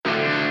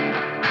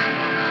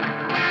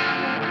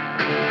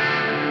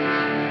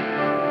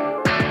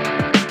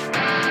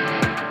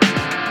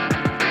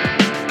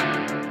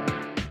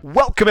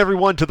Welcome,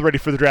 everyone, to the Ready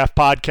for the Draft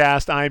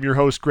podcast. I am your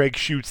host, Greg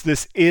Schutz.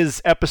 This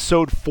is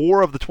episode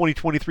 4 of the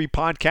 2023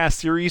 podcast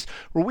series,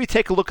 where we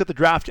take a look at the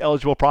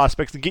draft-eligible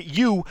prospects and get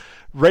you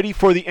ready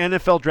for the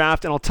NFL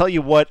draft. And I'll tell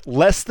you what,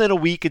 less than a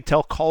week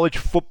until college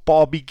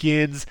football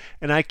begins,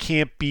 and I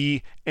can't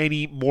be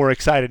any more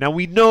excited. Now,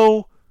 we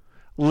know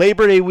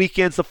Labor Day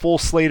weekend's the full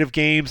slate of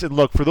games. And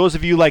look, for those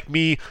of you like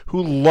me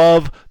who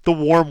love the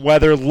warm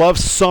weather, love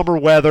summer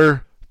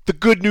weather, the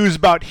good news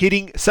about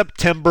hitting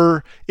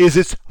September is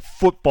it's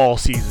football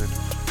season.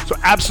 So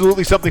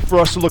absolutely something for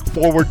us to look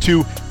forward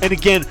to. And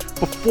again,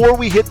 before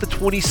we hit the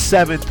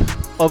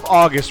 27th of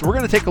August, we're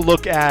going to take a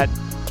look at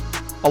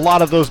a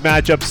lot of those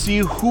matchups, see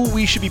who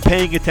we should be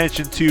paying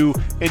attention to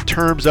in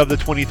terms of the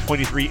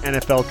 2023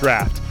 NFL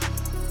Draft.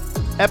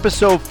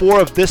 Episode 4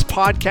 of this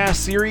podcast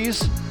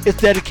series is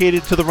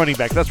dedicated to the running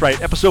back. That's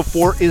right. Episode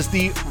 4 is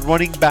the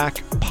running back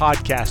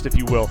podcast, if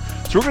you will.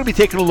 So we're going to be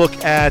taking a look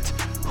at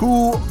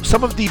who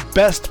some of the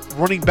best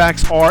running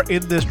backs are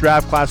in this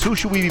draft class. Who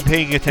should we be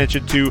paying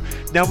attention to?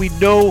 Now, we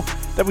know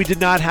that we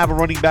did not have a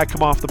running back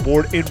come off the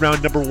board in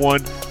round number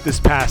 1 this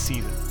past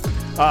season.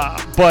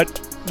 But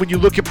when you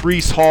look at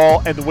Breece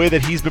Hall and the way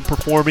that he's been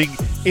performing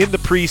in the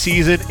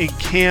preseason, in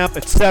camp,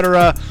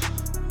 etc.,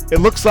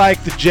 it looks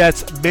like the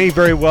Jets may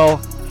very well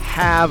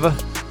have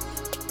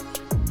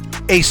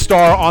a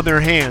star on their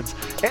hands.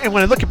 And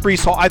when I look at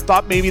Breece Hall, I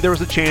thought maybe there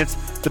was a chance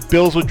the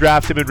Bills would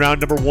draft him in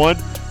round number 1.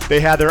 They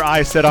had their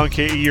eyes set on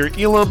Kaiir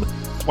Elam,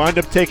 wound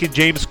up taking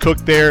James Cook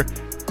there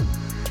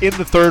in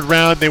the 3rd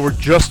round. They were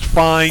just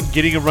fine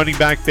getting a running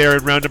back there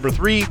in round number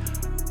 3.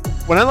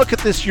 When I look at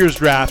this year's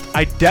draft,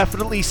 I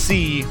definitely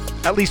see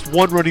at least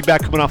one running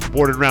back coming off the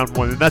board in round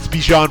 1, and that's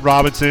Bijan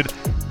Robinson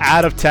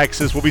out of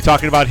Texas. We'll be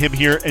talking about him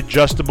here in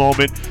just a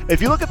moment.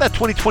 If you look at that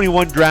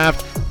 2021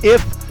 draft,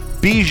 if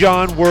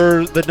Bijan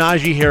were the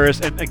Najee Harris,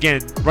 and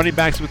again, running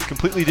backs with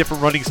completely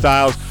different running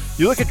styles,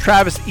 you look at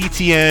Travis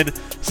Etienne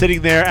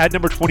sitting there at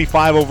number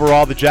 25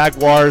 overall, the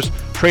Jaguars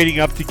trading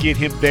up to get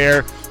him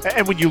there.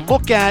 And when you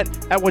look at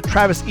what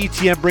Travis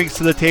Etienne brings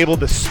to the table,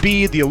 the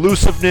speed, the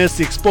elusiveness,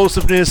 the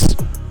explosiveness,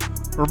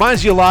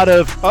 reminds you a lot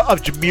of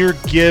Jahmyr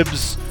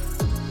Gibbs,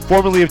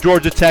 formerly of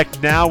Georgia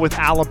Tech, now with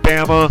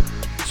Alabama.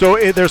 So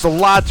there's a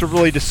lot to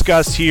really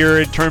discuss here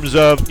in terms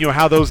of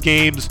how those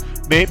games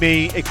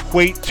may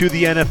equate to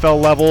the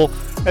NFL level.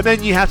 And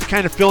then you have to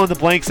kind of fill in the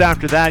blanks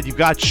after that. You've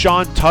got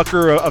Sean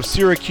Tucker of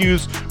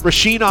Syracuse,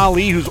 Rasheen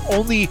Ali, who's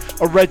only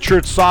a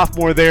redshirt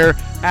sophomore there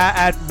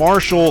at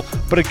Marshall,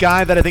 but a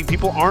guy that I think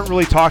people aren't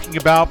really talking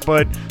about,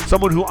 but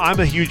someone who I'm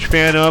a huge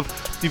fan of.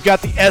 You've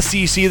got the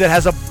SEC that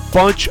has a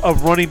bunch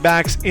of running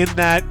backs in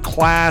that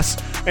class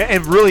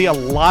and really a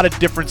lot of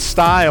different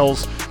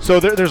styles. So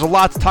there's a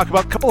lot to talk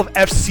about. A couple of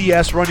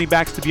FCS running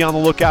backs to be on the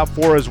lookout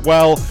for as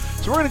well.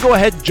 So we're going to go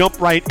ahead and jump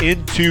right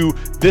into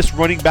this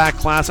running back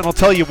class. And I'll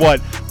tell you what,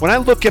 when I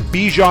look at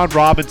Bijan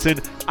Robinson,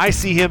 I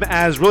see him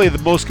as really the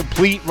most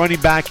complete running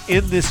back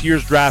in this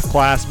year's draft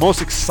class,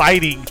 most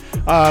exciting.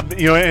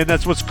 And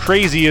that's what's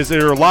crazy is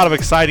there are a lot of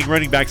exciting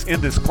running backs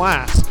in this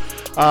class.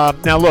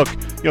 Now look,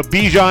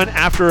 Bijan,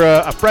 after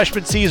a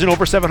freshman season,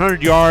 over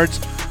 700 yards,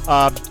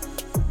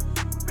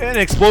 an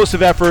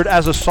explosive effort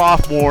as a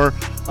sophomore,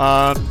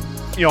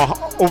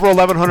 over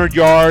 1,100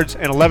 yards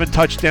and 11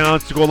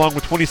 touchdowns to go along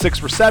with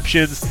 26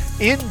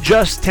 receptions in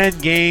just 10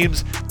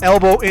 games.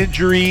 Elbow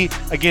injury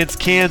against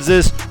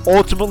Kansas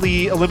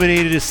ultimately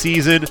eliminated his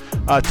season,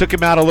 took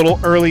him out a little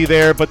early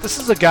there, but this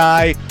is a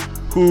guy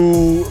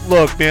who,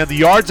 look, man, the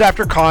yards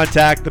after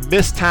contact, the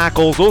missed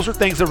tackles, those are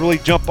things that really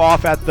jump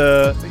off at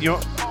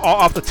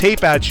off the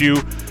tape at you.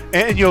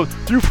 And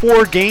through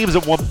 4 games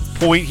at one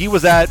point, he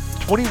was at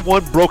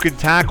 21 broken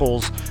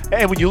tackles.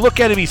 And when you look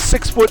at him, he's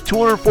 6 foot,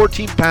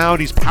 214 pounds.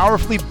 He's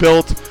powerfully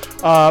built.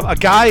 A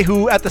guy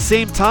who, at the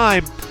same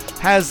time,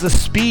 has the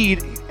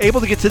speed, able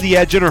to get to the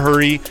edge in a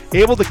hurry,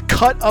 able to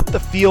cut up the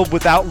field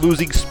without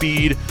losing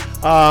speed.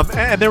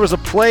 And there was a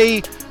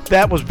play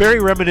that was very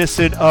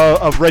reminiscent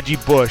of Reggie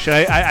Bush.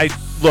 And I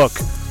look,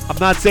 I'm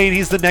not saying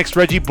he's the next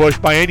Reggie Bush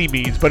by any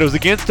means, but it was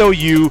against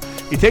OU.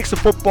 He takes the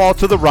football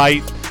to the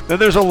right. Then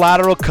there's a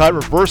lateral cut,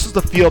 reverses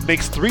the field,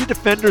 makes 3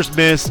 defenders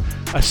miss,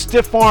 a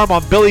stiff arm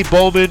on Billy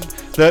Bowman,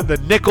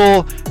 the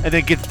nickel, and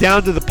then gets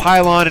down to the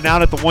pylon and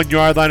out at the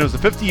 1-yard line. It was a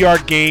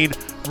 50-yard gain.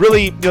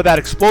 Really, that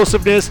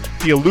explosiveness,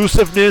 the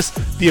elusiveness,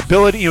 the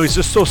ability. He's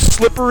just so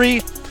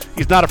slippery.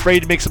 He's not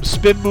afraid to make some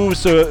spin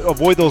moves to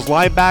avoid those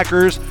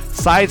linebackers,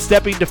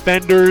 sidestepping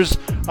defenders.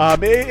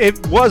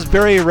 It was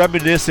very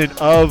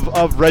reminiscent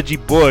of Reggie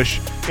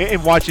Bush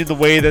in watching the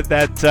way that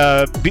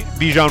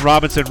Bijan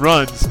Robinson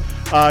runs.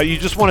 You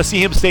just want to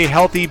see him stay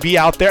healthy, be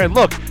out there. And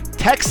look,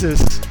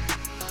 Texas,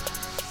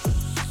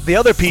 the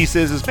other piece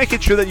is making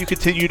sure that you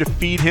continue to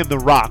feed him the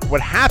rock.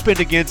 What happened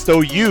against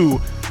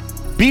OU,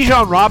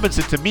 Bijan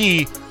Robinson, to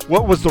me,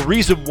 what was the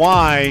reason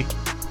why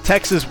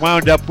Texas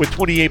wound up with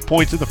 28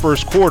 points in the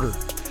first quarter.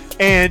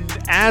 And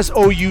as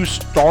OU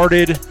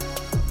started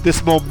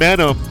this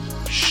momentum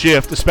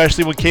shift,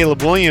 especially when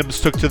Caleb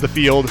Williams took to the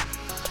field,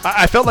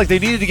 I felt like they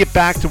needed to get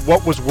back to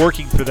what was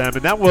working for them,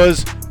 and that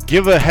was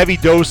give a heavy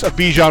dose of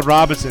Bijan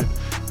Robinson.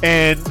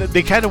 and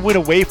they kind of went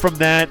away from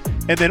that,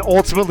 and then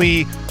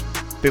ultimately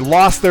they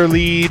lost their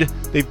lead.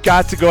 They've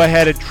got to go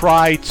ahead and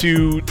try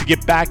to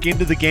get back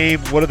into the game.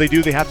 What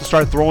do? They have to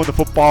start throwing the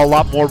football a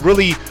lot more.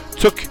 Really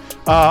took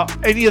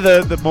any of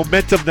the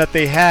momentum that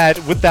they had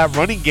with that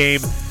running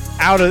game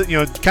out of,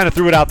 kind of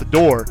threw it out the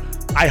door.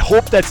 I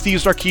hope that Steve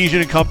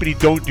Sarkisian and company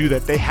don't do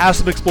that. They have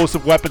some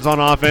explosive weapons on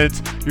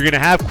offense. You're going to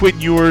have Quinn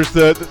Ewers,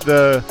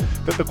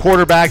 the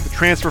quarterback, the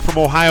transfer from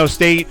Ohio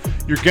State.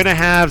 You're going to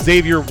have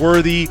Xavier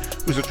Worthy,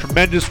 who's a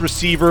tremendous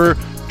receiver.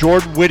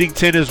 Jordan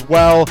Whittington as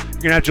well.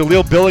 You're going to have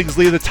Jaleel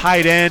Billingsley, the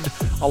tight end.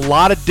 A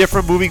lot of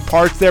different moving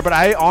parts there, but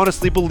I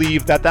honestly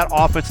believe that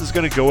offense is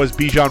going to go as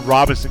Bijan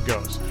Robinson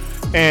goes.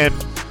 And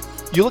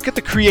you look at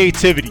the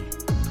creativity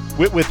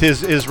with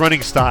his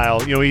running style.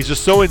 He's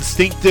just so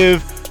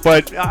instinctive,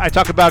 but I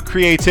talk about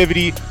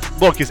creativity.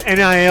 Look, his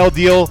NIL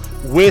deal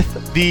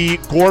with the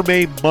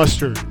gourmet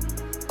mustard.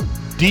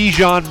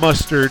 Dijon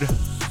mustard,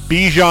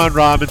 Bijan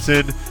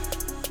Robinson,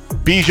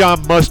 Bijan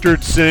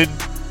Mustardson.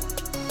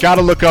 Got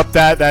to look up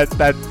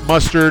that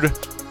mustard.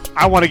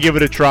 I want to give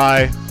it a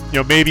try.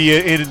 Maybe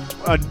in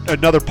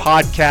another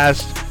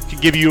podcast can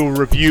give you a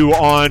review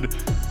on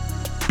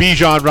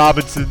Bijan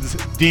Robinson's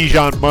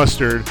Dijon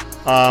mustard.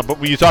 But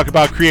when you talk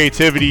about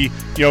creativity,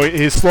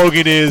 his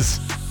slogan is,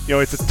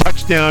 it's a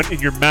touchdown in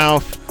your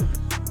mouth.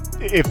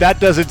 If that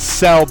doesn't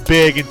sell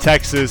big in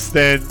Texas,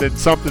 then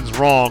something's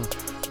wrong.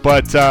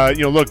 But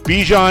look,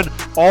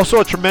 Bijan, also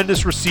a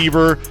tremendous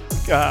receiver.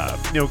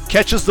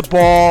 Catches the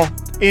ball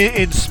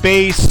in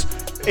space,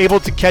 able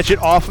to catch it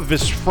off of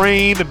his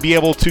frame and be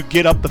able to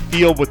get up the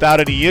field without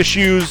any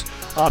issues.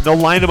 They'll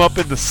line him up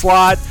in the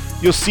slot.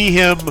 You'll see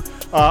him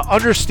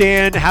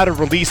understand how to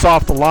release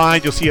off the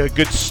line. You'll see a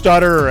good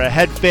stutter or a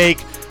head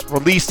fake,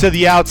 release to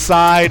the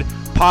outside,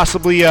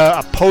 possibly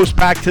a post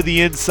back to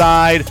the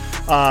inside.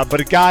 But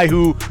a guy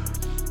who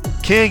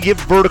can get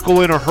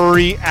vertical in a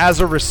hurry as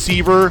a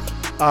receiver,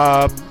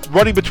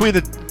 running between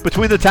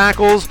the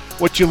tackles.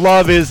 What you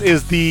love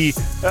is the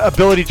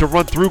ability to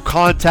run through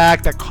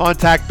contact. That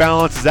contact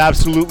balance is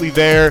absolutely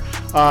there.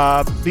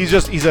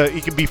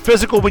 He can be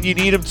physical when you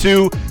need him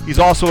to. He's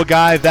also a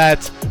guy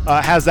that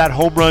has that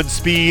home run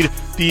speed,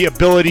 the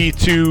ability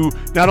to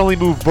not only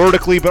move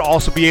vertically but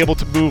also be able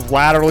to move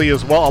laterally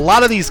as well. A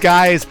lot of these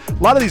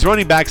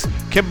running backs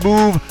can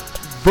move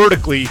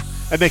vertically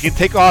and they can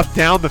take off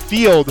down the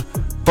field,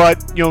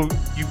 but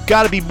you've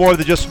got to be more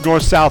than just a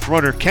north-south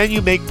runner. Can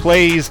you make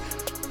plays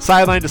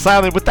sideline to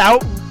sideline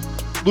without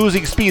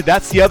losing speed?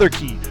 That's the other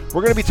key.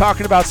 We're going to be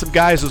talking about some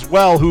guys as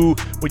well who,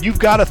 when you've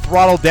got to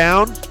throttle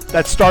down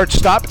that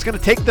start-stop, it's going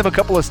to take them a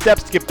couple of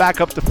steps to get back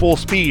up to full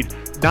speed.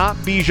 Not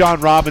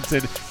Bijan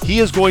Robinson. He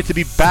is going to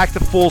be back to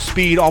full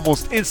speed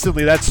almost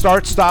instantly. That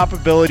start-stop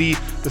ability,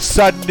 the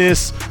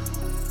suddenness.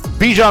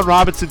 Bijan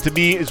Robinson, to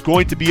me, is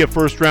going to be a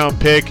first-round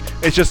pick.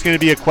 It's just going to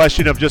be a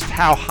question of just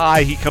how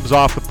high he comes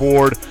off the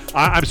board.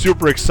 I'm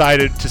super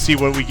excited to see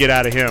what we get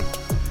out of him.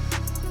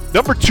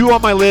 Number 2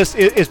 on my list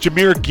is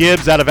Jahmyr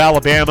Gibbs out of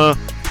Alabama,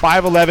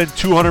 5'11",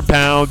 200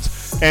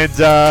 pounds. And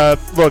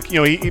look,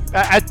 he,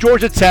 at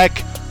Georgia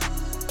Tech,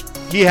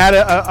 he had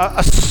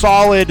a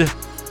solid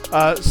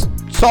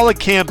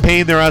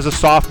campaign there as a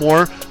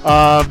sophomore.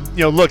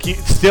 Look, he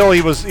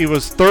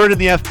was third in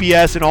the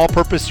FBS in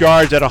all-purpose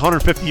yards at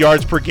 150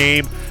 yards per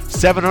game,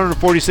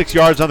 746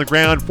 yards on the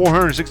ground,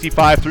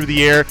 465 through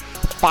the air,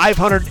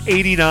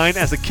 589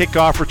 as a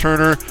kickoff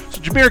returner.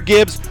 So Jahmyr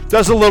Gibbs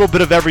does a little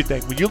bit of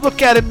everything. When you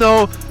look at him,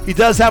 though, he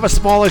does have a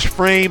smallish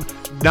frame,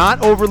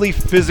 not overly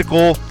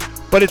physical,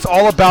 but it's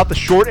all about the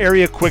short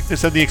area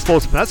quickness and the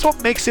explosiveness. That's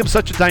what makes him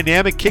such a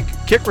dynamic kick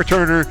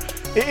returner,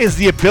 is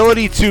the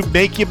ability to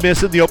make you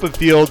miss in the open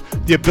field,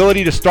 the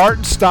ability to start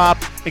and stop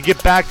and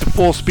get back to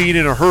full speed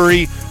in a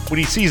hurry. When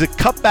he sees a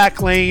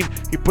cutback lane,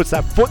 he puts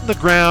that foot in the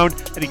ground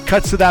and he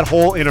cuts to that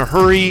hole in a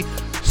hurry.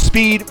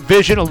 Speed,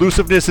 vision,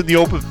 elusiveness in the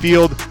open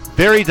field,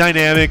 very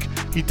dynamic.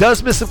 He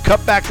does miss some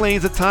cutback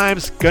lanes at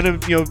times, gonna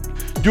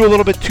do a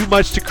little bit too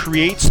much to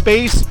create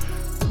space.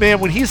 Man,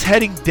 when he's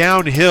heading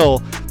downhill,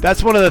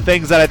 that's one of the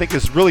things that I think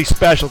is really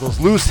special. Those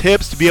loose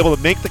hips to be able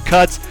to make the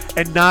cuts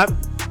and not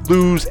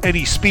lose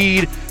any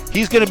speed.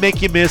 He's going to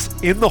make you miss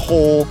in the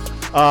hole,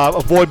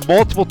 avoid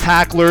multiple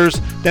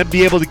tacklers, then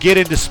be able to get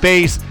into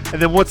space.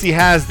 And then once he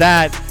has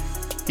that,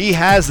 he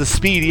has the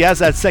speed. He has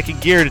that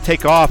second gear to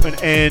take off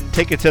and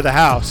take it to the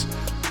house.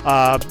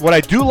 What I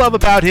do love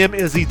about him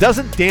is he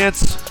doesn't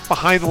dance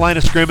behind the line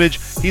of scrimmage.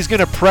 He's going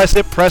to press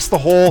the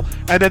hole,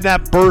 and then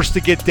that burst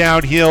to get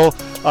downhill.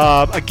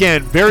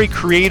 Again, very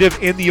creative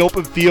in the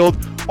open field.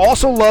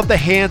 Also love the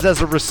hands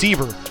as a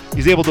receiver.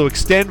 He's able to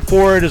extend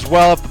for it as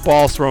well if the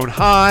ball's thrown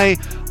high.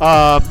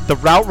 The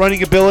route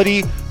running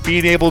ability,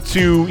 being able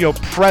to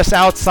press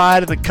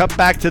outside and then cut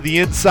back to the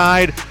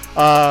inside.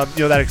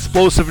 That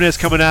explosiveness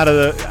coming out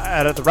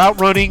of the route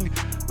running.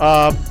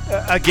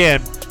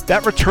 Again,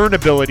 that return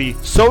ability,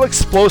 so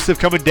explosive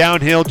coming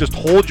downhill. Just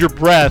hold your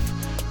breath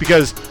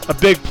because a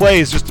big play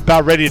is just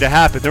about ready to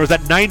happen. There was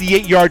that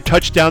 98-yard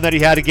touchdown that he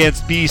had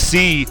against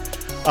BC.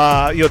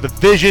 The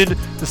vision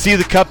to see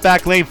the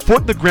cutback lane,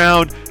 foot in the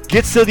ground,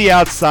 gets to the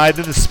outside,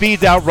 then the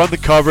speed to outrun the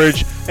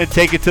coverage and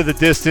take it to the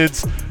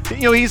distance.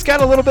 He's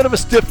got a little bit of a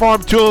stiff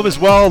arm to him as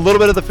well, a little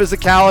bit of the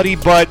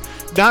physicality, but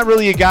not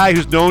really a guy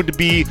who's known to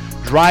be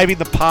driving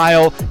the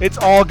pile. It's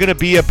all going to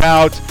be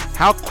about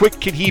how quick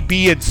can he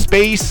be in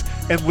space,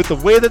 and with the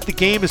way that the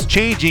game is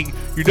changing,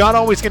 you're not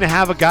always going to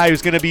have a guy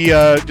who's going to be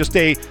just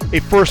a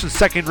first and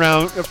second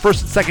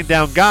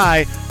down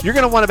guy. You're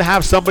going to want to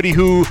have somebody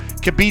who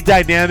can be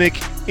dynamic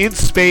in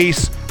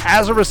space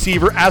as a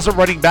receiver, as a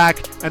running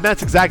back, and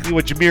that's exactly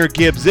what Jahmyr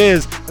Gibbs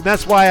is, and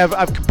that's why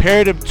I've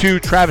compared him to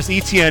Travis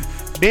Etienne.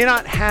 May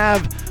not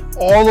have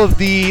all of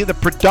the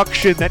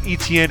production that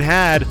Etienne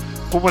had,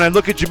 but when I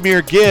look at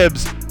Jahmyr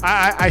Gibbs,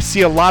 I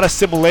see a lot of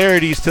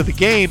similarities to the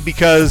game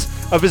because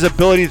of his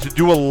ability to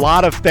do a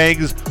lot of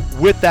things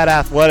with that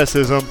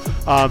athleticism.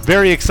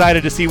 Very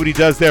excited to see what he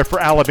does there for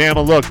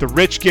Alabama. Look, the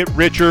rich get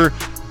richer.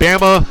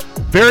 Bama,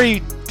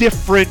 very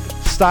different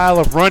style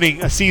of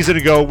running a season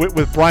ago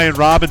with Brian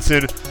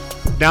Robinson.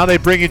 Now they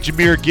bring in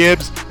Jahmyr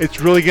Gibbs. It's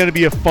really going to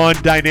be a fun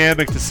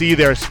dynamic to see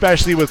there,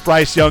 especially with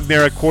Bryce Young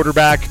there at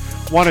quarterback.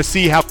 Want to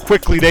see how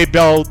quickly they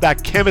build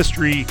that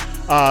chemistry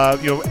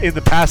in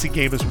the passing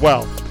game as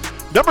well.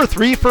 Number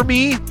 3 for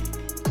me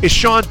is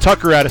Sean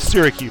Tucker out of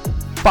Syracuse.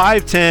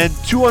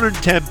 5'10",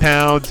 210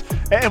 pounds.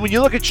 And when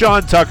you look at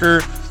Sean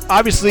Tucker,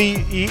 obviously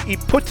he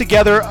put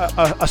together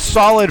a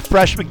solid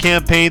freshman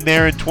campaign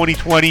there in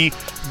 2020.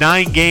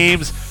 9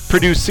 games,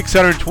 produced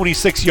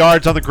 626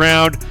 yards on the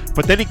ground.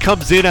 But then he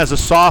comes in as a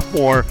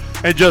sophomore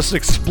and just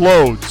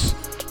explodes.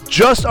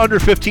 Just under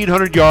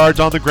 1,500 yards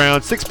on the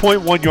ground,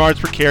 6.1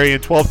 yards per carry,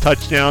 and 12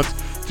 touchdowns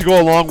to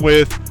go along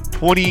with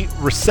 20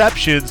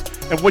 receptions.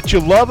 And what you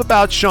love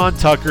about Sean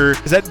Tucker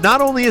is that not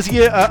only is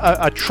he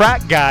a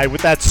track guy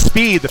with that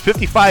speed, the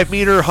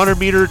 55-meter,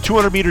 100-meter,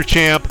 200-meter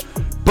champ,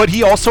 but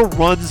he also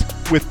runs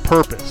with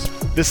purpose.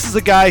 This is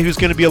a guy who's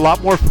going to be a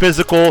lot more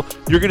physical.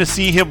 You're going to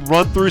see him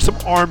run through some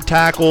arm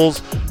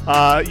tackles.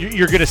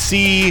 You're going to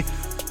see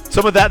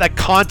some of that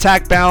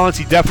contact balance.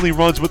 He definitely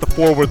runs with a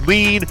forward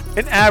lean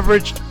and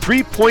averaged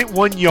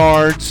 3.1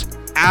 yards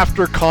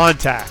after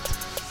contact.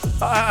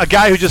 A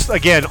guy who just,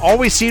 again,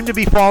 always seemed to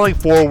be falling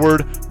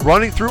forward,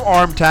 running through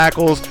arm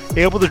tackles,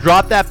 able to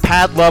drop that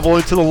pad level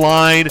into the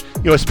line,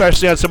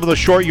 especially on some of those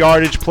short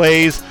yardage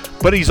plays.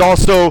 But he's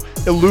also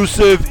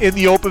elusive in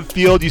the open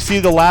field. You see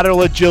the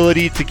lateral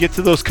agility to get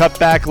to those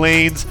cutback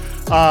lanes.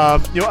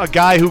 A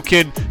guy who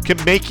can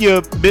make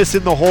you miss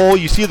in the hole.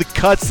 You see the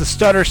cuts, the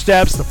stutter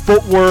steps, the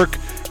footwork,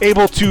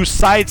 able to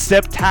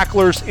sidestep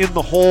tacklers in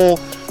the hole.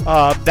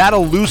 That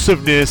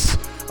elusiveness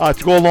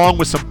to go along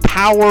with some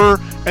power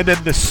and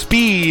then the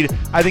speed,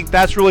 I think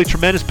that's really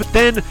tremendous. But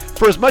then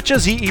for as much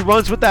as he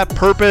runs with that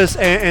purpose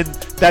and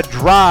that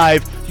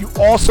drive, you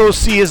also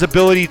see his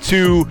ability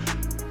to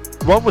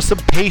run with some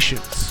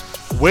patience,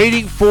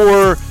 waiting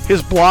for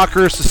his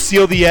blockers to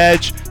seal the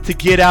edge, to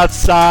get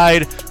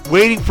outside,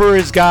 waiting for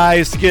his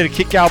guys to get a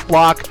kick-out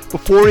block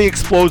before he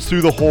explodes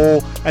through the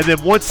hole. And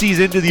then once he's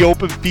into the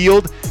open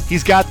field,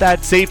 he's got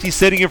that safety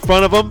sitting in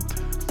front of him.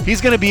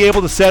 He's going to be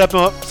able to set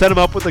him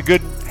up with a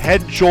good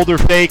head and shoulder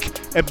fake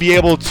and be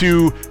able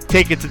to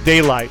take it to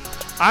daylight.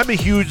 I'm a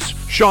huge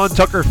Sean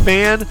Tucker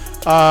fan.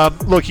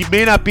 Look, he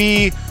may not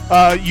be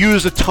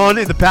used a ton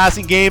in the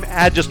passing game,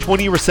 had just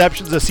 20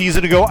 receptions a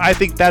season ago. I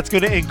think that's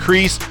going to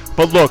increase.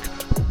 But look,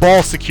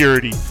 ball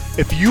security.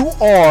 If you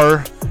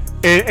are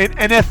an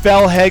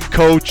NFL head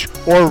coach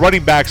or a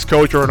running backs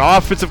coach or an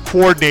offensive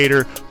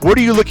coordinator, what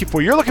are you looking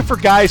for? You're looking for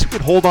guys who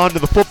can hold on to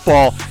the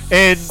football.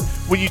 And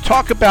when you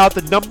talk about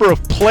the number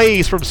of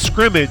plays from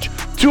scrimmage,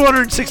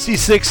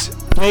 266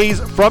 plays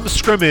from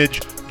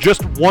scrimmage,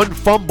 just 1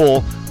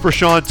 fumble for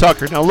Sean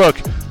Tucker. Now look,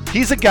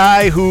 he's a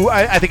guy who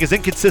I think is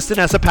inconsistent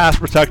as a pass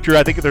protector.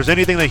 I think if there's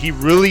anything that he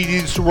really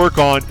needs to work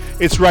on,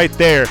 it's right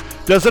there.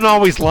 Doesn't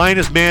always line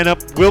his man up,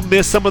 will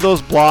miss some of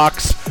those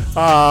blocks,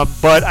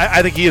 but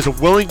I think he is a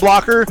willing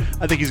blocker.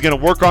 I think he's going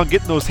to work on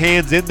getting those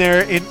hands in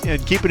there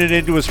and keeping it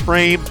into his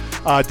frame.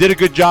 Did a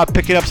good job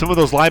picking up some of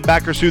those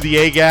linebackers through the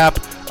A-gap.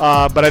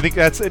 But I think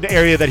that's an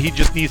area that he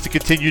just needs to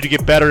continue to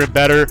get better and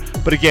better.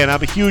 But again,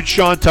 I'm a huge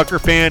Sean Tucker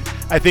fan.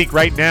 I think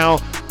right now,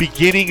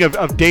 beginning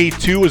of day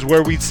 2 is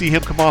where we'd see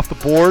him come off the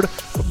board.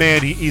 But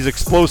man, he's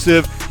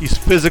explosive. He's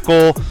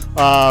physical.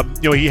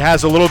 He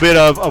has a little bit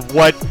of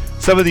what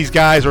some of these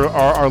guys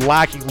are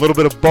lacking, a little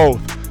bit of both.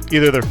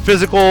 Either they're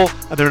physical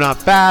and they're not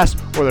fast,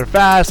 or they're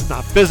fast and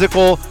not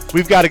physical.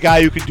 We've got a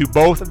guy who can do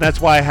both, and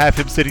that's why I have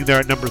him sitting there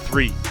at number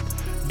 3.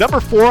 Number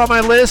 4 on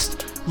my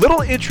list,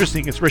 little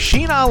interesting. It's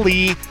Rasheen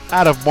Ali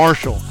out of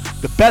Marshall.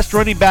 The best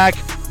running back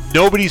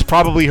nobody's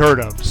probably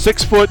heard of.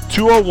 6 foot,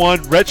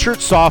 201,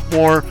 redshirt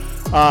sophomore.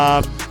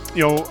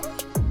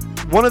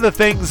 One of the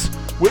things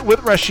with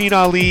Rasheen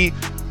Ali,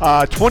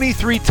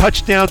 23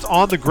 touchdowns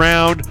on the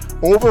ground,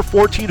 over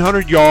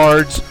 1,400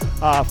 yards,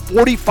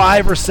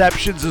 45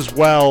 receptions as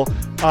well.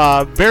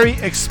 Very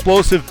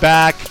explosive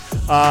back.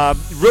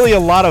 Really a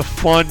lot of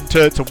fun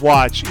to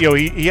watch.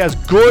 He has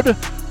good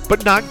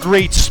but not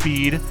great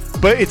speed.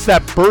 But it's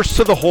that burst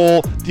to the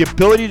hole, the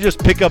ability to just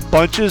pick up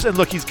bunches. And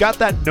look, he's got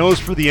that nose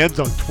for the end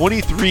zone.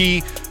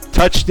 23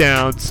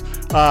 touchdowns.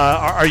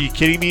 Are you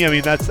kidding me? I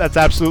mean, that's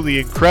absolutely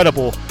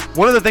incredible.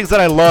 One of the things that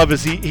I love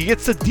is he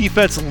gets the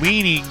defense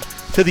leaning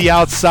to the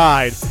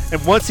outside,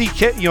 and once he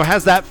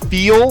has that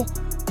feel,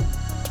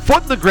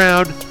 foot in the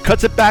ground,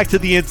 cuts it back to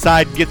the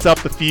inside and gets up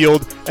the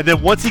field. And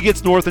then once he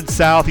gets north and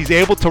south, he's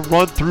able to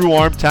run through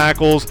arm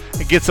tackles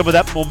and get some of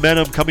that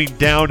momentum coming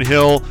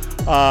downhill.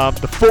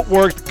 The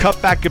footwork, the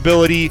cutback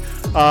ability.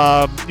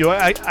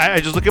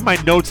 I just look at my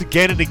notes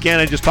again and again.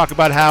 I just talk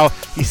about how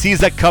he sees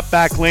that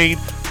cutback lane,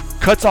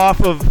 cuts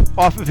off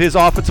of his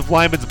offensive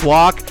lineman's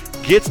block,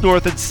 gets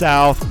north and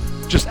south.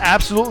 Just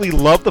absolutely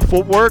love the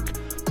footwork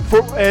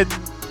and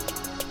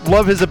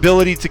love his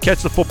ability to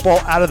catch the football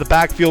out of the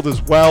backfield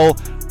as well.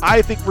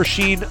 I think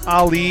Rasheen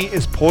Ali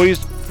is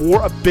poised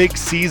for a big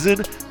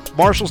season.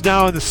 Marshall's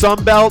now in the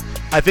Sun Belt.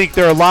 I think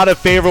there are a lot of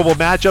favorable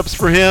matchups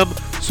for him.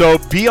 So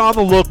be on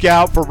the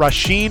lookout for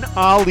Rasheen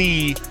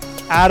Ali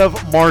out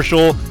of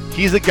Marshall.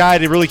 He's a guy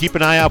to really keep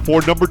an eye out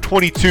for, number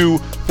 22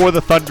 for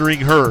the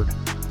Thundering Herd.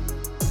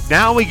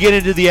 Now we get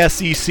into the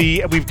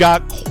SEC, and we've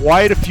got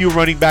quite a few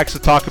running backs to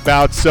talk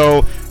about.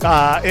 So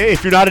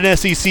if you're not an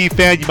SEC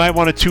fan, you might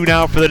want to tune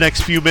out for the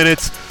next few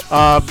minutes.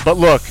 But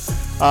look,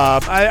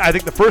 I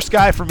think the first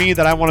guy for me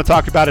that I want to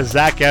talk about is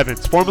Zach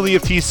Evans, formerly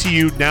of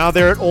TCU, now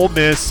there at Ole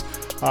Miss,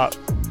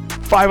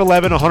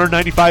 5'11",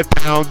 195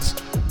 pounds,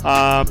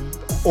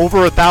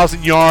 over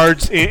 1,000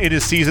 yards in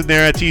his season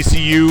there at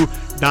TCU,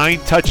 9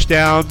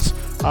 touchdowns,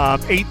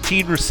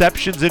 18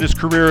 receptions in his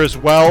career as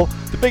well.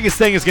 The biggest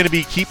thing is going to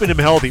be keeping him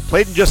healthy.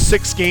 Played in just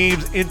 6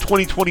 games in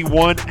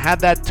 2021, had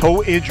that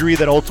toe injury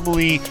that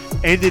ultimately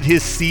ended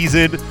his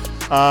season.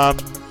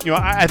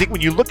 I think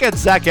when you look at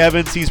Zach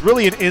Evans, he's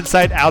really an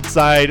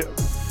inside-outside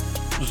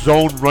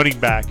zone running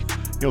back.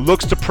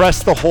 Looks to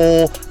press the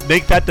hole,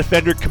 make that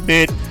defender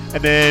commit,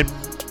 and then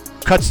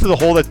cuts to the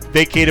hole that's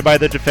vacated by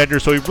the defender.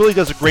 So he really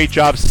does a great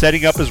job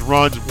setting up his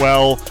runs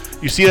well.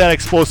 You see that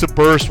explosive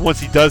burst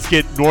once he does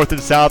get north and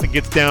south and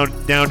gets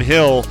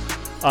downhill.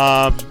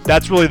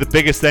 That's really the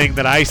biggest thing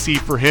that I see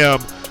for him.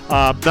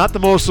 Not the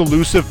most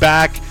elusive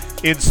back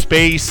in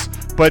space,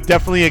 but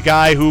definitely a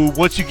guy who,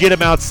 once you get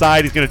him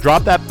outside, he's going to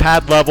drop that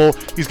pad level.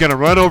 He's going to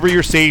run over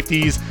your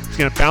safeties. He's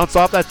going to bounce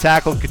off that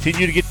tackle and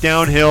continue to get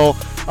downhill.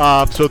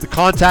 So the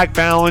contact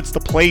balance, the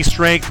play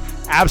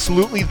strength,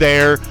 absolutely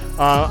there.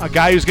 A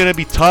guy who's going to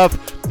be tough,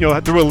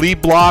 through a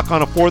lead block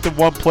on a 4th and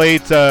 1 play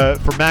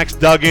for Max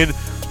Duggan,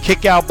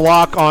 kick out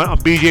block on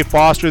BJ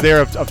Foster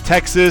there of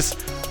Texas.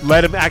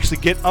 Let him actually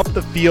get up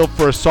the field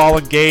for a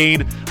solid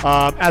gain.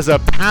 As a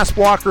pass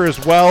blocker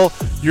as well,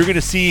 you're going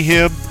to see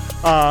him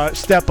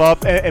step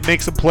up and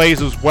make some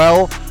plays as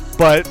well.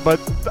 But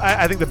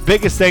I think the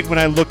biggest thing when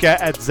I look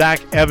at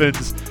Zach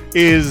Evans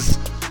is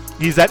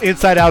he's that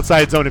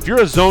inside-outside zone. If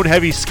you're a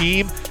zone-heavy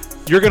scheme,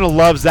 you're going to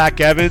love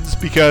Zach Evans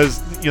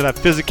because that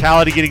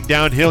physicality getting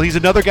downhill. He's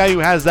another guy who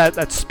has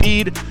that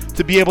speed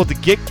to be able to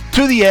get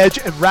to the edge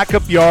and rack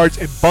up yards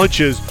in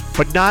bunches,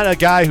 but not a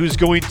guy who's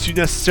going to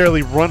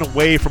necessarily run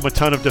away from a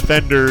ton of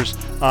defenders.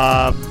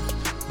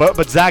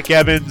 But Zach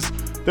Evans,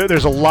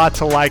 there's a lot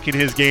to like in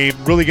his game.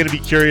 Really going to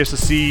be curious to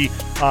see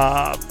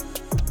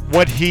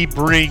what he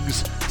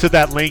brings to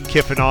that Lane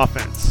Kiffin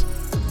offense.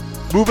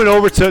 Moving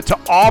over to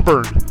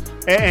Auburn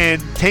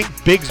and Tank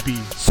Bigsby,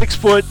 6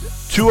 foot,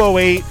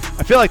 208.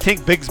 I feel like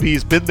Tank Bigsby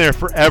has been there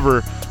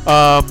forever.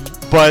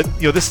 But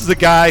this is a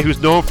guy who's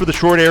known for the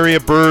short area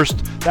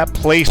burst, that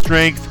play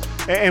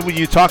strength. And when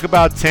you talk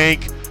about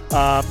Tank,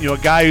 a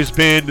guy who's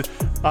been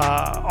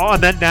on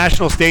that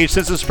national stage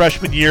since his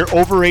freshman year,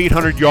 over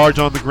 800 yards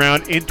on the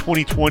ground in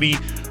 2020.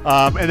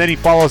 And then he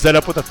follows that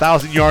up with a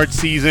 1,000-yard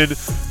season,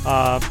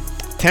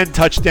 10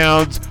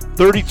 touchdowns,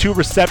 32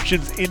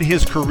 receptions in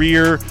his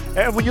career.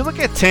 And when you look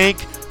at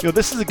Tank,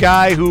 this is a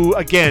guy who,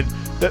 again,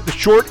 the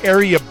short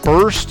area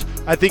burst,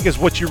 I think, is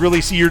what you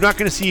really see. You're not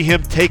going to see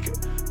him take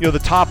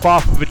the top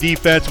off of a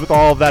defense with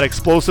all of that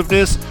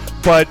explosiveness,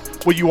 but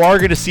what you are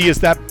going to see is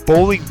that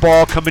bowling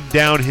ball coming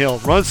downhill.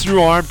 Runs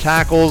through arm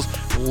tackles,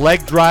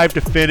 leg drive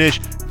to finish,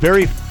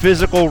 very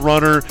physical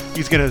runner.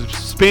 He's going to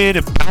spin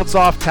and bounce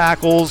off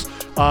tackles,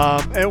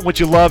 and what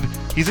you love,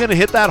 he's going to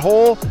hit that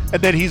hole,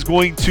 and then he's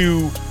going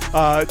to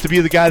be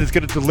the guy that's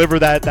going to deliver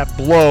that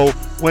blow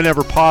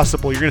whenever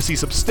possible. You're going to see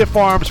some stiff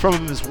arms from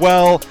him as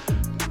well.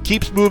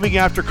 Keeps moving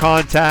after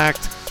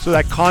contact, so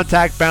that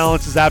contact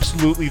balance is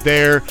absolutely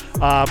there.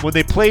 When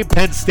they played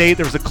Penn State,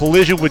 there was a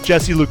collision with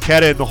Jesse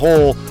Luketa in the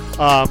hole.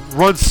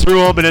 Runs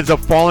through him and ends up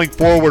falling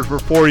forward for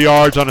 4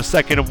 yards on a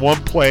 2nd and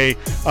 1 play.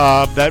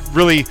 That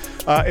really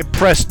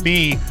impressed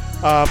me.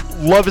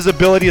 Love his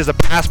ability as a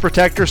pass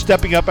protector,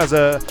 stepping up as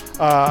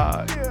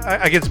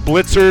against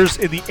blitzers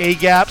in the A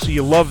gap, so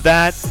you love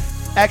that.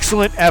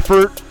 Excellent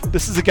effort.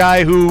 This is a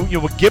guy who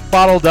would get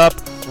bottled up,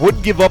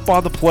 wouldn't give up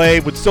on the play,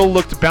 would still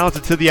look to bounce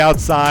it to the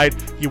outside.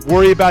 You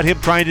worry about him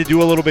trying to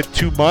do a little bit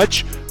too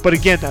much, but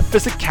again, that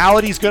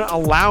physicality is going to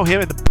allow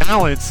him, and the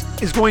balance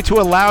is going to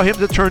allow him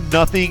to turn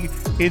nothing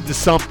into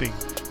something.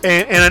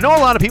 And I know a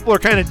lot of people are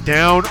kind of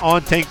down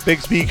on Tank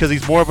Bigsby because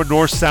he's more of a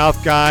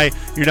north-south guy.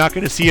 You're not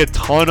going to see a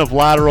ton of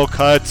lateral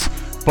cuts,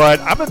 But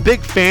I'm a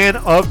big fan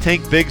of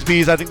Tank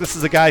Bigsby's. I think this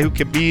is a guy who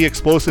can be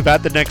explosive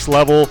at the next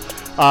level.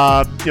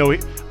 I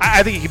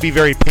think he can be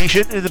very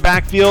patient in the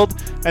backfield,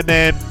 and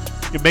then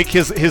make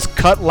his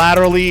cut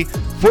laterally,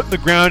 foot in the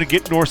ground, and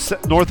get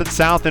north and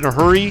south in a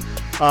hurry.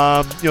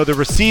 The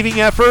receiving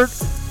effort,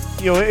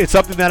 it's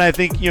something that I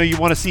think you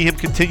want to see him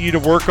continue to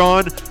work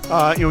on.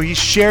 He's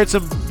shared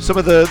some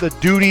of the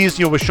duties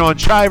with Shaun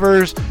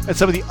Shivers and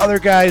some of the other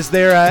guys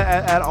there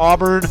at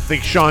Auburn. I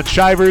think Shaun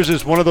Shivers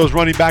is one of those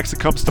running backs that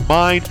comes to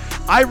mind.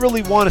 I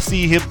really want to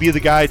see him be the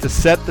guy to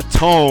set the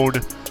tone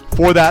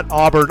for that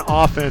Auburn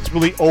offense,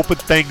 really open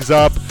things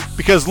up.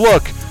 Because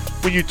look,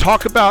 when you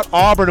talk about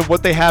Auburn and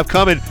what they have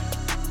coming,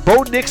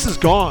 Bo Nix is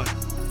gone.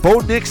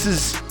 Bo Nix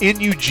is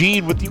in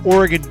Eugene with the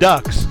Oregon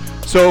Ducks.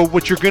 So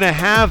what you're going to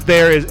have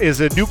there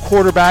is a new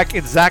quarterback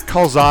in Zach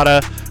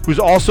Calzada, who's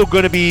also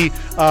going to be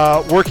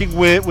working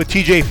with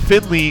TJ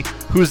Finley,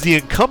 who's the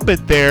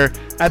incumbent there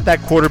at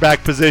that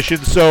quarterback position.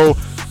 So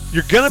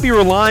you're going to be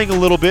relying a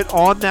little bit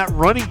on that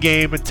running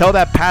game until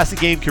that passing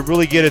game can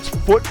really get its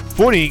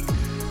footing.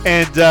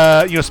 And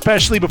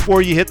especially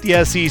before you hit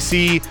the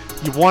SEC,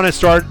 you want to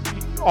start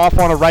off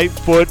on a right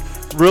foot,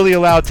 really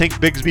allow Tank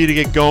Bigsby to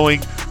get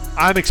going.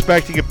 I'm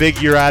expecting a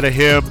big year out of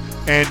him,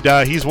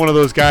 and he's one of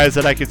those guys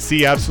that I could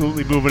see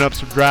absolutely moving up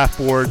some draft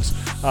boards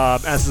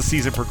as the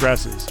season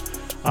progresses.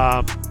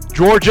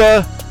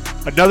 Georgia,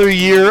 another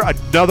year,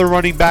 another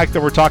running back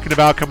that we're talking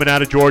about coming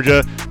out of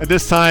Georgia, and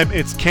this time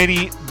it's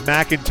Kenny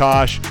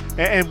McIntosh.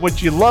 And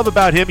what you love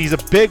about him, he's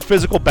a big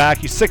physical back.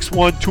 He's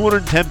 6'1",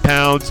 210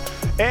 pounds,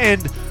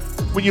 and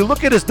when you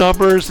look at his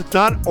numbers, it's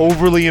not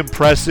overly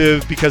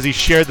impressive because he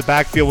shared the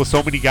backfield with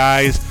so many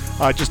guys.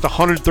 Just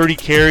 130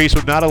 carries,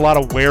 so not a lot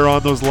of wear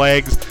on those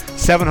legs.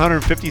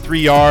 753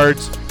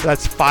 yards,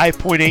 that's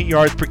 5.8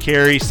 yards per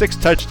carry, 6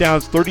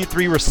 touchdowns,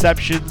 33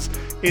 receptions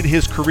in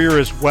his career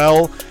as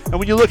well. And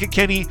when you look at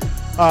Kenny,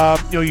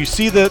 you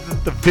see the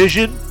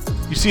vision,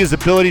 you see his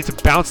ability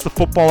to bounce the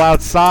football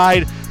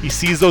outside. He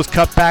sees those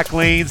cutback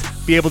lanes,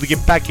 be able to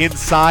get back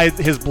inside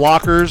his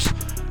blockers,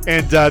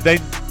 and then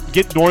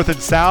get north and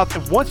south.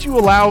 And once you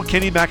allow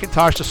Kenny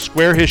McIntosh to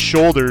square his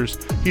shoulders,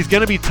 he's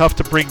going to be tough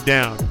to bring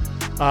down.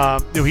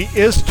 He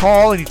is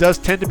tall and he does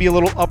tend to be a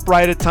little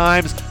upright at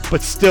times,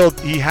 but still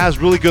he has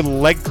really good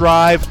leg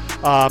drive.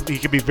 He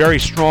can be very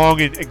strong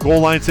in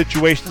goal line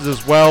situations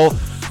as well.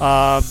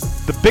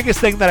 The biggest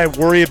thing that I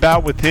worry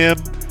about with him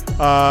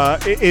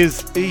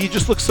is he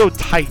just looks so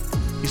tight.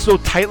 He's so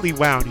tightly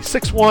wound. He's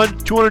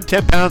 6'1",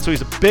 210 pounds, so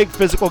he's a big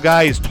physical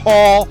guy. He's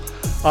tall.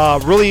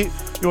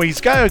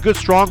 He's got a good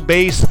strong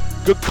base,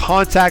 good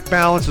contact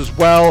balance as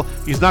well.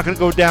 He's not going to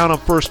go down on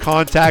first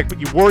contact, but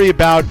you worry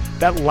about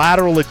that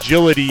lateral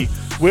agility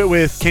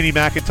with Kenny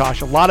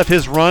McIntosh. A lot of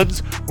his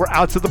runs were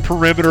out to the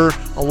perimeter.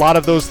 A lot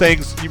of those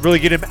things, you really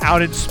get him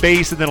out in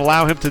space and then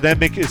allow him to then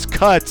make his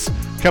cuts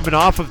coming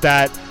off of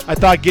that. I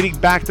thought getting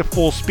back to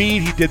full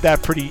speed, he did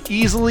that pretty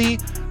easily,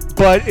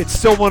 but it's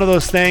still one of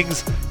those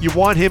things. You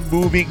want him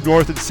moving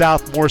north and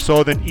south more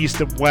so than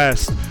east and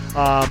west.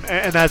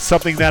 And that's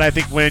something that I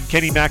think when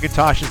Kenny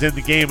McIntosh is in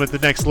the game at the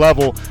next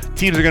level,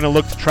 teams are going to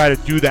look to try to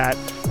do that,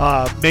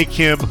 make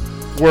him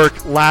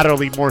work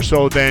laterally more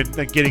so than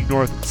getting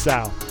north and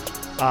south.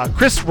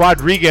 Chris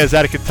Rodriguez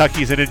out of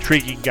Kentucky is an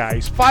intriguing guy.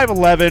 He's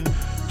 5'11",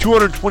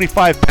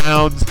 225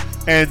 pounds,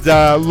 and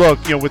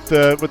with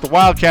the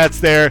Wildcats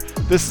there,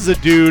 this is a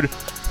dude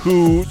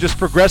who just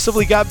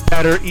progressively got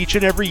better each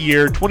and every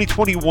year.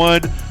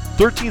 2021,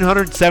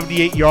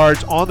 1,378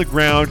 yards on the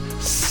ground,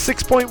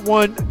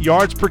 6.1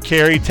 yards per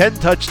carry, 10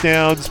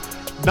 touchdowns.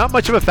 Not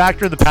much of a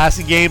factor in the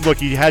passing game. Look,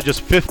 he had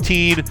just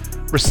 15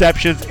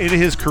 receptions in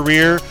his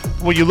career.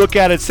 When you look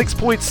at it,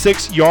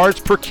 6.6 yards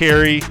per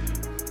carry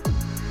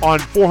on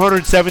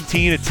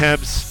 417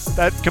 attempts.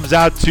 That comes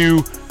out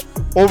to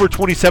over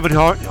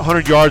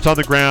 2,700 yards on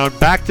the ground.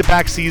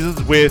 Back-to-back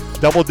seasons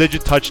with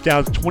double-digit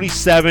touchdowns,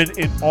 27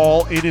 in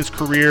all in his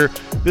career.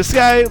 This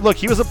guy, look,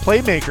 he was a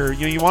playmaker.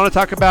 You want to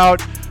talk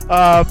about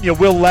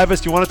Will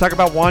Levis, you want to talk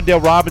about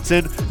Wan'Dale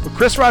Robinson, but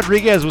Chris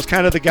Rodriguez was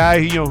kind of the guy,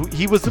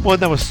 he was the one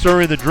that was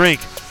stirring the drink,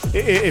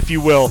 if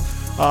you will.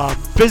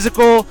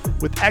 Physical,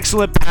 with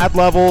excellent pad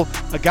level,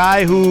 a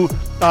guy who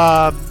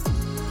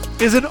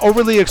isn't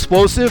overly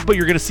explosive, but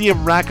you're going to see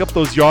him rack up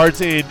those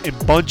yards in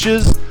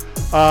bunches.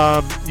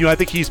 I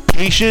think he's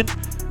patient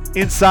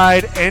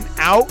inside and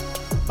out.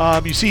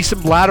 You see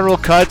some lateral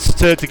cuts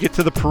to get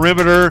to the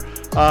perimeter.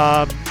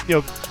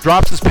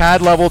 Drops his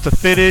pad level to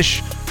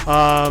finish.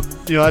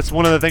 That's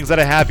one of the things that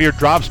I have here.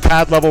 Drops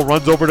pad level,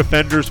 runs over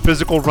defenders,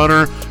 physical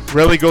runner,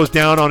 rarely goes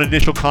down on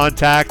initial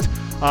contact.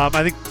 I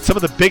think some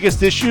of the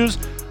biggest issues,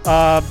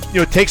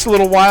 it takes a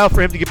little while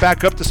for him to get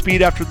back up to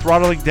speed after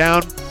throttling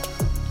down.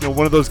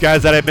 One of those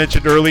guys that I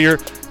mentioned earlier,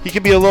 he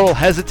can be a little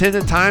hesitant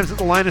at times at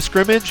the line of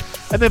scrimmage,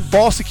 and then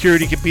ball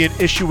security can be an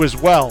issue as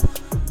well.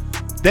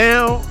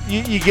 Now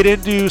you get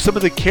into some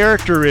of the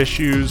character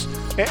issues,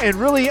 and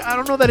really I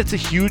don't know that it's a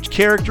huge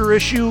character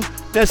issue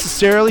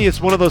necessarily.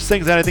 It's one of those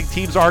things that I think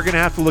teams are going to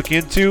have to look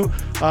into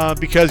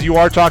because you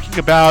are talking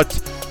about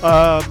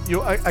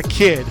a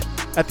kid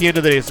at the end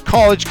of the day. It's a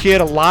college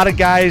kid. A lot of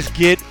guys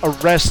get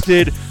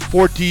arrested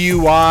for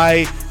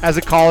DUI as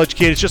a college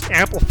kid. It's just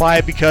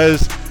amplified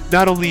because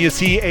not only is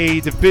he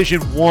a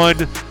Division I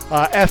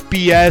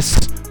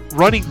FBS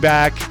running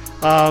back,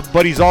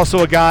 but he's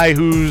also a guy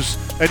who's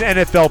an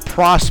NFL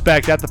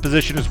prospect at the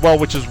position as well,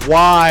 which is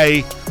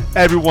why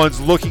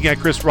everyone's looking at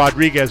Chris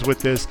Rodriguez with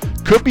this.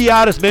 Could be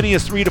out as many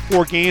as 3 to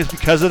 4 games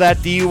because of that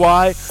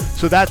DUI,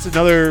 so that's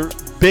another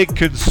big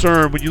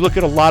concern. When you look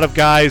at a lot of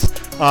guys,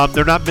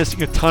 they're not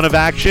missing a ton of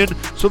action,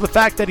 so the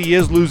fact that he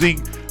is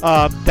losing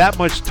that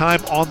much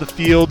time on the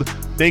field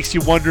makes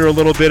you wonder a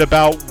little bit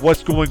about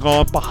what's going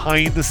on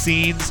behind the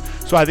scenes.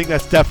 So I think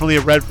that's definitely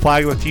a red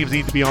flag that teams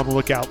need to be on the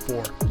lookout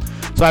for.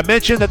 So I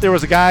mentioned that there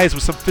was guys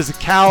with some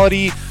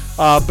physicality,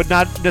 but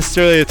not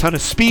necessarily a ton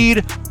of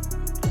speed.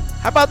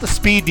 How about the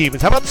speed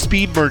demons? How about the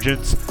speed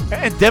merchants?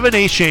 And Devin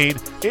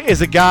Achane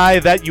is a guy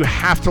that you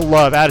have to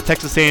love out of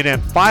Texas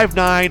A&M.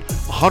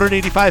 5'9",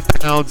 185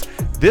 pounds.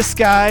 This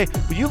guy,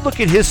 when you look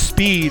at his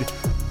speed,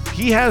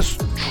 he has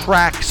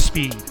track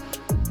speed.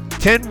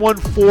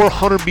 10-1-4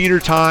 100-meter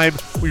time.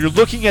 When you're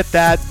looking at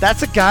that,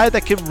 that's a guy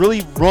that can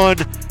really run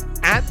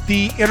at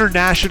the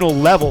international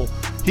level.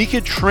 He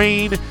can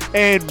train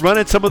and run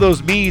at some of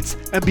those meets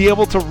and be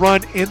able to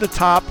run in the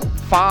top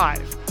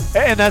 5.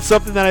 And that's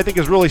something that I think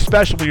is really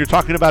special when you're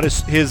talking about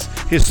his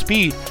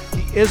speed.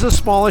 He is a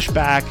smallish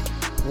back,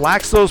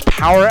 lacks those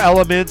power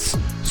elements,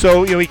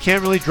 so he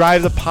can't really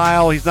drive the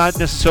pile. He's not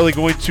necessarily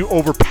going to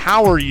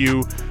overpower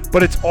you,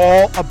 but it's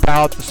all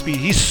about the speed.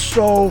 He's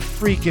so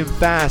freaking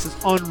fast. It's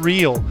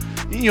unreal.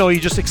 He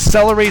just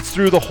accelerates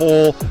through the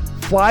hole,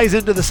 flies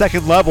into the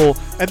second level,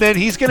 and then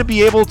he's going to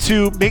be able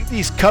to make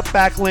these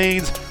cutback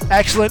lanes,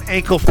 excellent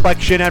ankle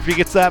flexion after he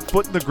gets that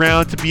foot in the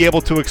ground to be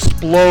able to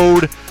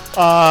explode.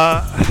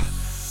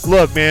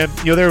 Look, man,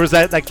 there was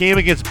that game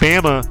against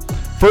Bama.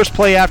 First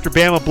play after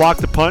Bama blocked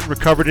the punt and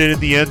recovered it in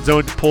the end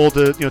zone to pull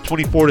to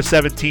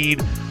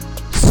 24-17.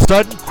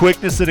 Sudden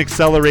quickness and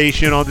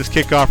acceleration on this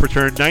kickoff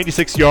return.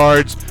 96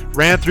 yards,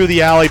 ran through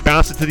the alley,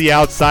 bounced it to the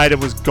outside,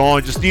 and was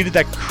gone. Just needed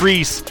that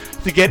crease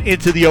to get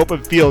into the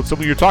open field. So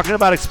when you're talking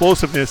about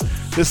explosiveness,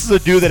 this is a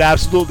dude that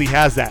absolutely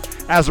has that.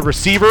 As a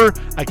receiver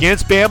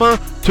against Bama,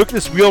 took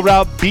this wheel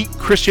route, beat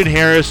Christian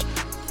Harris.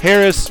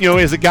 Harris,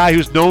 is a guy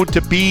who's known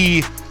to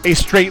be a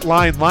straight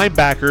line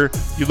linebacker.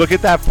 You look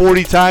at that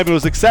 40 time, it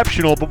was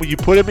exceptional, but when you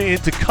put him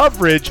into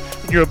coverage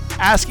and you're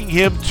asking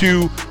him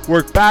to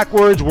work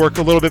backwards, work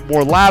a little bit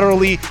more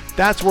laterally,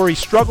 that's where he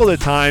struggled at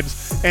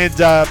times. And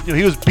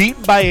he was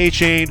beaten by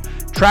Achane,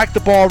 tracked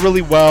the ball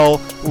really well,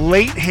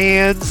 late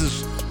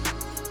hands.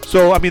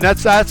 So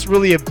that's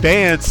really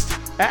advanced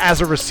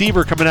as a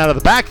receiver coming out of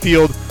the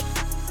backfield.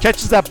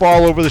 Catches that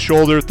ball over the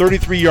shoulder,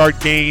 33-yard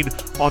gain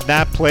on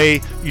that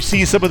play. You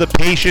see some of the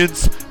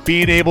patience,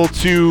 being able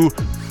to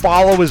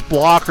follow his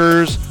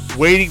blockers,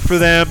 waiting for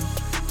them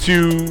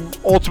to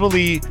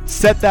ultimately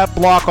set that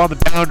block on the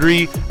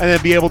boundary and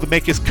then be able to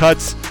make his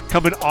cuts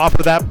coming off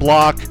of that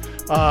block.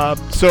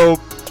 So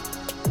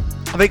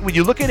I think when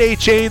you look at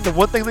Achane, the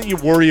one thing that you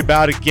worry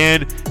about,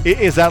 again,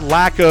 is that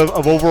lack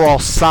of overall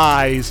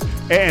size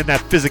and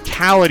that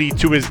physicality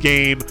to his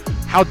game.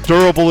 How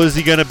durable is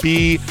he going to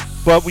be?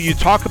 But when you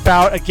talk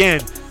about,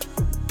 again,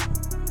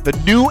 the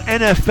new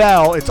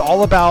NFL, it's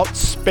all about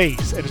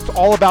space, and it's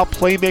all about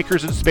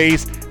playmakers in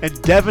space.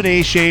 And Devin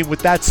Achane,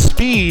 with that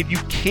speed, you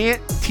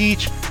can't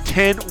teach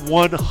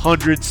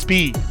 10-100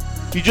 speed.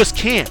 You just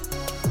can't.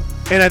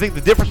 And I think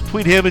the difference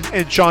between him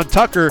and Sean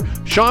Tucker,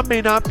 Sean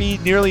may not be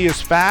nearly as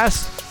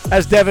fast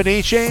as Devin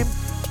Achane.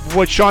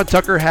 What Sean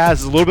Tucker has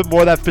is a little bit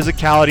more of that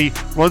physicality,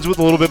 runs with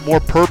a little bit more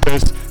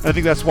purpose. And I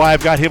think that's why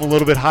I've got him a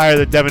little bit higher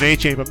than Devin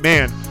Achane. But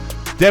man,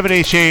 Devin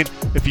Achane,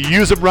 if you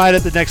use him right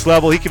at the next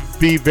level, he can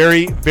be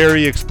very,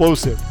 very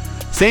explosive.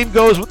 Same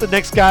goes with the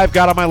next guy I've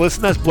got on my list,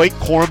 and that's Blake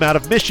Corum out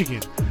of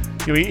Michigan.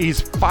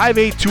 He's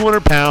 5'8",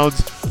 200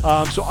 pounds,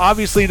 so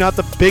obviously not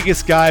the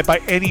biggest guy by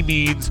any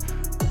means,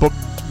 but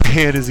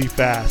man, is he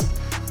fast.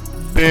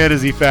 Man,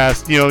 is he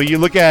fast. You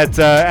look at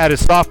his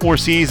sophomore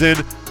season,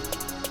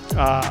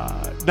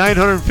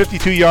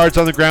 952 yards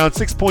on the ground,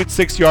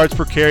 6.6 yards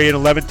per carry, and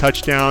 11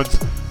 touchdowns.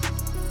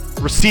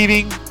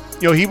 Receiving,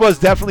 he was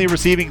definitely a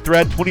receiving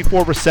threat,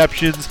 24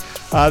 receptions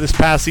this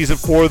past season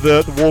for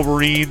the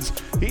Wolverines.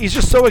 He's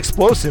just so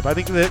explosive. I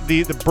think that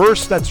the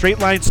burst, that straight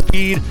line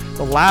speed,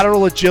 the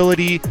lateral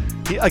agility,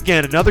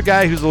 again, another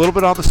guy who's a little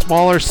bit on the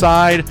smaller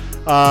side.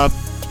 I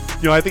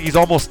think he's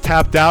almost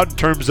tapped out in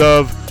terms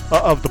of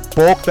the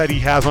bulk that he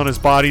has on his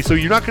body. So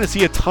you're not going to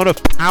see a ton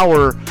of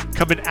power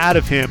coming out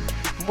of him.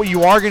 What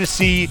you are going to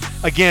see,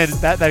 again,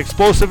 that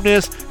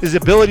explosiveness, his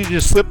ability to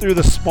just slip through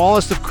the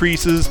smallest of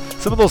creases,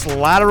 some of those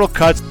lateral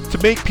cuts to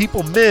make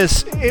people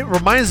miss. It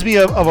reminds me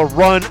of a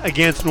run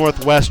against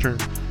Northwestern.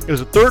 It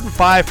was a 3rd and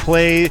 5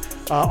 play,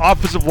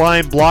 offensive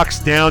line blocks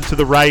down to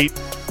the right,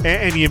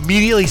 and he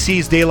immediately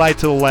sees daylight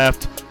to the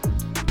left,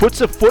 puts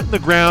a foot in the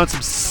ground,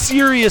 some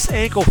serious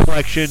ankle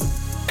flexion,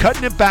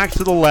 cutting it back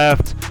to the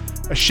left,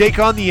 a shake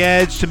on the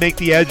edge to make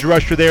the edge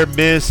rusher there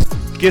miss,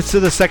 gets to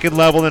the second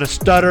level, then a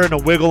stutter and a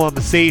wiggle on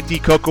the safety,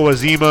 Coco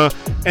Azima,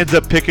 ends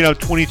up picking up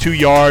 22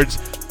 yards.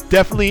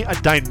 Definitely a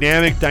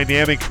dynamic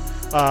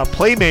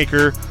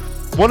playmaker.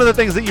 One of the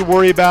things that you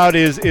worry about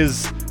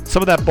is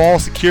some of that ball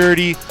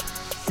security.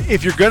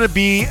 If you're going to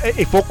be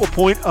a focal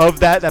point of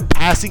that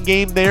passing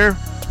game there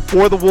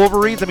for the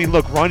Wolverines, I mean,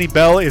 look, Ronnie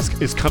Bell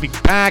is coming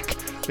back.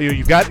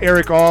 You've got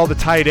Eric All, the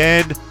tight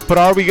end, but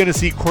are we going to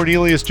see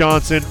Cornelius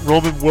Johnson,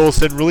 Roman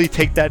Wilson really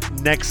take that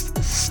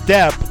next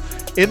step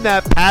in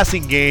that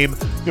passing game?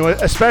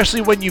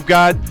 Especially when you've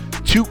got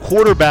two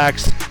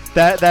quarterbacks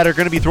that are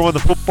going to be throwing the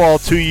football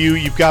to you.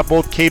 You've got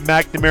both Cade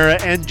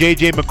McNamara and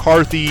J.J.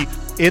 McCarthy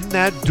in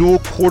that dual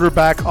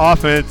quarterback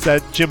offense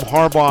that Jim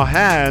Harbaugh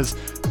has.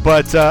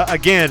 But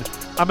again,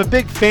 I'm a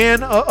big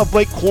fan of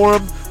Blake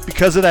Corum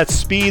because of that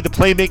speed, the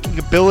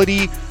playmaking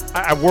ability.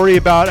 I worry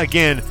about,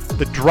 again,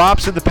 the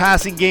drops in the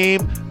passing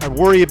game. I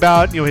worry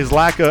about his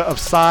lack of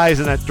size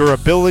and that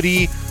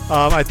durability.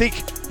 I think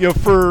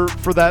for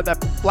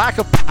that lack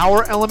of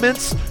power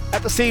elements.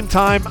 At the same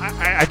time,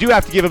 I do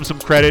have to give him some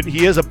credit.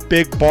 He is a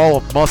big ball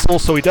of muscle,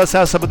 so he does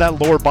have some of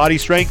that lower body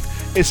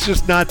strength. It's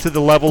just not to the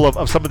level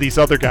of some of these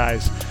other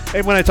guys.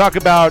 And when I talk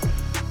about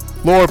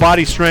lower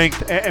body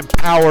strength and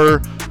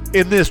power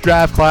in this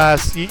draft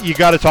class, you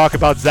got to talk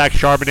about Zach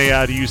Charbonnet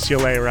out of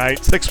UCLA, right?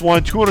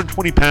 6'1",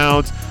 220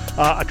 pounds,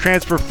 a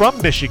transfer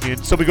from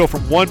Michigan. So we go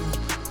from one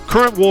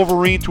current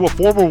Wolverine to a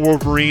former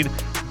Wolverine,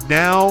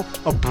 now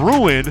a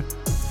Bruin.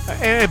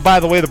 And by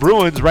the way, the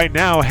Bruins right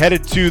now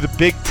headed to the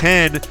Big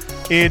Ten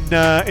in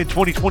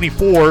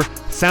 2024.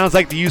 Sounds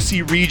like the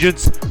UC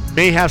Regents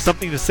may have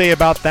something to say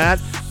about that.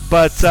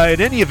 But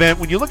in any event,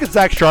 when you look at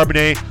Zach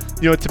Charbonnet,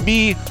 to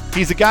me,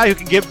 he's a guy who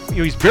can give,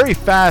 he's very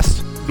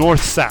fast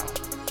north-south.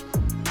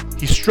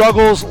 He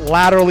struggles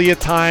laterally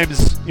at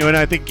times, and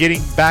I think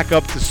getting back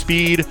up to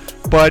speed,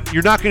 but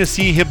you're not going to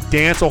see him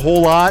dance a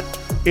whole lot.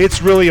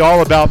 It's really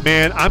all about,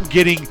 man, I'm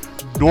getting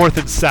north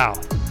and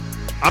south.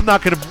 I'm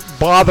not going to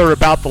bother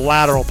about the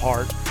lateral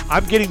part.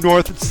 I'm getting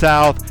north and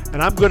south,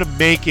 and I'm going to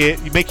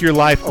make your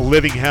life a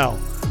living hell.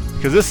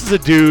 Because this is a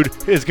dude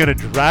who is going to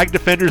drag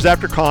defenders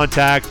after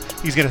contact.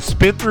 He's going to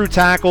spin through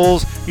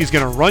tackles. He's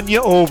going to run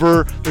you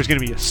over. There's going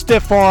to be a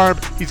stiff arm.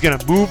 He's going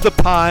to move the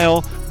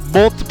pile.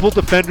 Multiple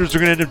defenders are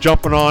going to end up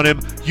jumping on him.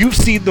 You've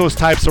seen those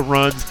types of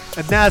runs,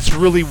 and that's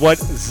really what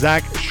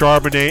Zach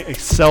Charbonnet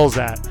excels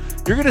at.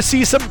 You're going to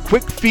see some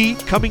quick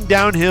feet coming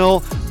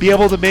downhill, be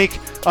able to make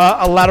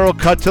a lateral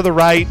cut to the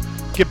right,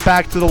 get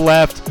back to the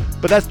left,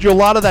 but that's a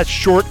lot of that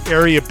short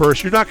area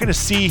burst. You're not going to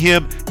see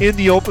him in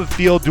the open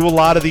field do a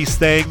lot of these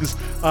things,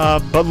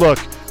 but look,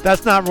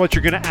 that's not what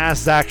you're going to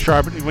ask Zach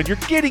Charbonnet. When you're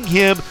getting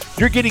him,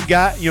 you're getting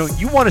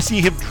you want to see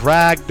him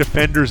drag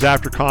defenders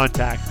after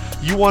contact.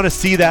 You want to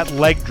see that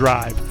leg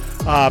drive.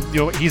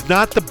 He's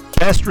not the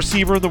best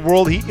receiver in the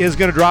world. He is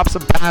going to drop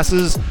some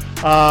passes.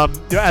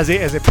 As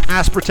a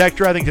pass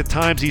protector, I think at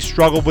times he's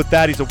struggled with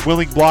that. He's a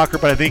willing blocker,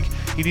 but I think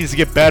he needs to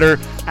get better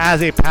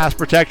as a pass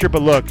protector.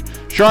 But look,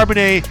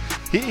 Charbonnet,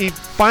 he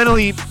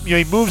finally,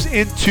 he moves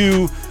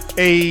into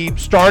a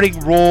starting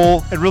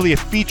role and really a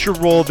feature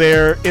role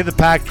there in the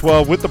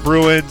Pac-12 with the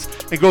Bruins.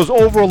 It goes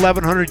over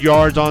 1,100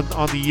 yards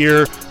on the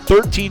year,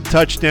 13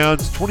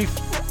 touchdowns,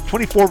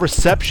 24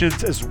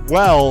 receptions as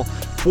well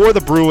for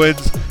the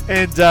Bruins.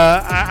 And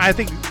I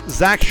think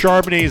Zach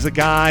Charbonnet is a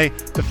guy,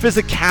 the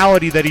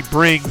physicality that he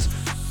brings,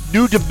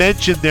 new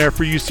dimension there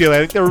for UCLA. I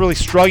think they were really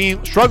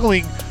struggling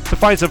to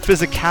find some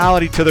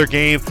physicality to their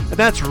game, and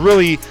that's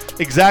really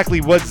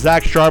exactly what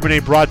Zach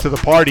Charbonnet brought to the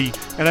party.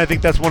 And I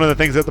think that's one of the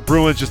things that the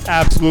Bruins just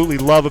absolutely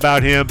love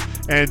about him.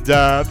 And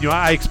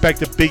I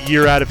expect a big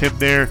year out of him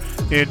there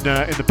in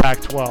the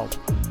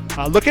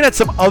Pac-12. Looking at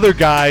some other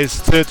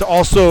guys to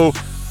also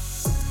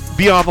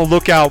be on the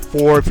lookout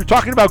for. If you're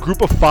talking about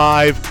Group of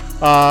 5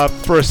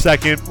 for a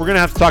second, we're going to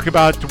have to talk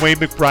about DeWayne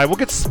McBride. We'll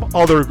get to some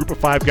other Group of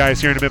 5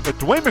 guys here in a minute, but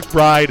DeWayne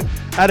McBride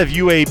out of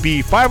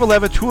UAB,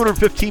 5'11",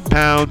 215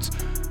 pounds,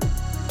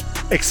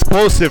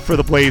 explosive for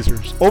the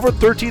Blazers. Over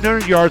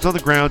 1,300 yards on the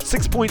ground,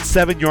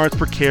 6.7 yards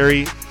per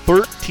carry,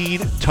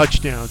 13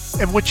 touchdowns.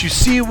 And what you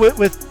see with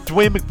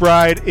DeWayne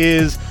McBride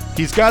is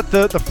he's got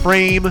the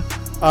frame,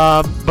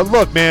 but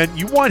look, man,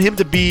 you want him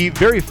to be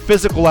very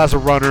physical as a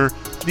runner.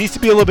 Needs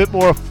to be a little bit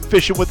more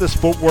efficient with his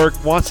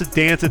footwork, wants to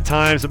dance at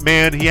times. But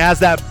man, he has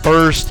that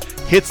burst,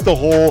 hits the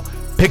hole,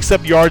 picks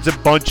up yards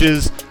in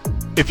bunches.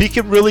 If he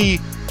can really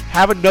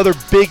have another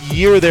big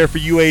year there for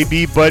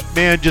UAB, but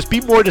man, just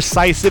be more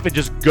decisive and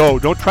just go.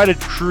 Don't try to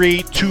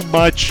create too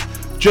much.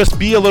 Just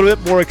be a little bit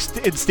more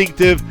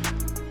instinctive.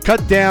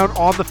 Cut down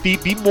on the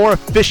feet. Be more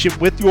efficient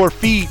with your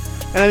feet.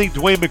 And I think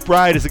DeWayne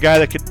McBride is a guy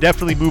that could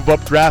definitely move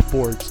up draft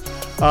boards.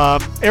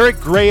 Eric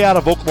Gray out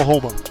of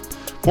Oklahoma,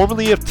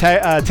 formerly of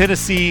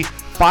Tennessee,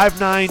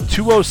 5'9",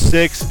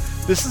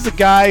 206. This is a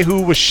guy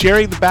who was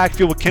sharing the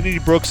backfield with Kennedy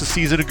Brooks a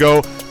season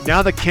ago.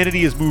 Now that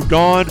Kennedy has moved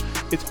on,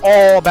 it's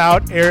all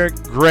about Eric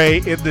Gray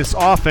in this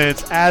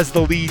offense as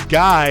the lead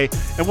guy.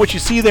 And what you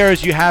see there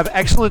is you have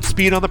excellent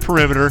speed on the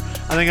perimeter.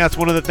 I think that's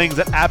one of the things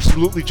that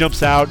absolutely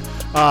jumps out.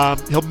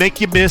 He'll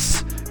make you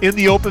miss in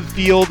the open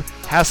field,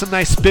 has some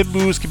nice spin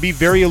moves, can be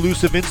very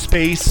elusive in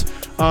space.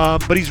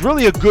 but he's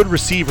really a good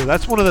receiver.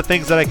 That's one of the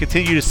things that I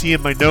continue to see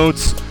in my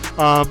notes.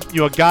 A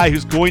guy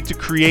who's going to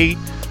create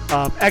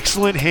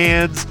excellent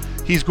hands.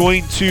 He's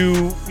going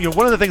to,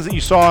 one of the things that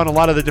you saw in a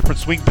lot of the different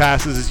swing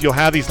passes is you'll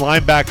have these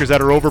linebackers that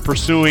are over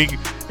pursuing,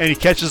 and he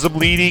catches them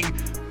leaning,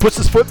 puts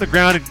his foot in the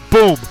ground, and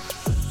boom,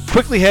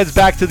 quickly heads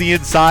back to the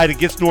inside and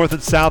gets north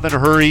and south in a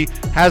hurry,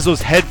 has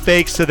those head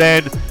fakes to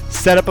then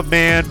set up a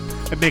man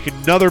and make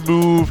another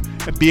move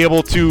and be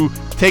able to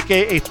take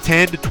a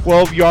 10 to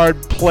 12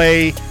 yard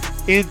play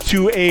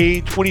into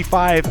a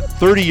 25,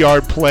 30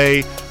 yard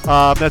play.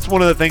 That's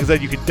one of the things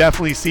that you can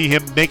definitely see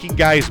him making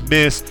guys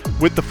miss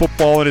with the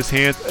football in his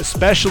hands,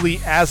 especially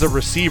as a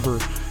receiver.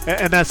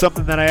 And that's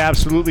something that I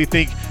absolutely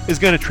think is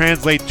going to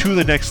translate to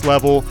the next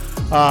level.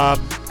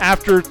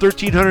 After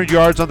 1,300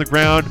 yards on the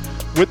ground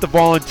with the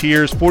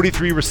Volunteers,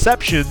 43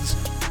 receptions,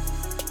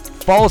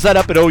 follows that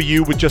up at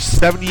OU with just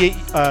 78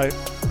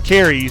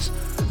 carries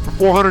for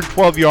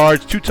 412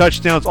 yards, 2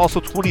 touchdowns, also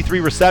 23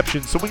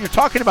 receptions. So when you're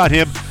talking about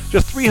him,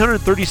 just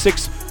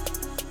 336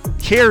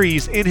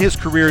 carries in his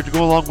career to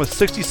go along with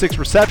 66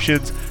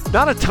 receptions,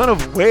 not a ton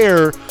of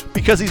wear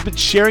because he's been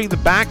sharing the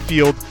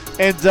backfield.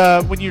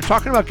 And when you're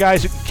talking about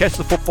guys who can catch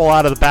the football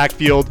out of the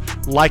backfield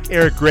like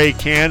Eric Gray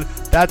can,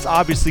 that's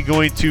obviously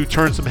going to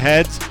turn some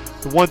heads.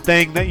 The one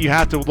thing that you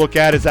have to look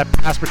at is that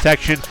pass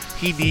protection.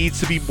 He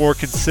needs to be more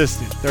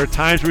consistent. There are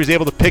times where he's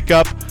able to pick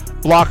up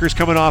blockers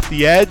coming off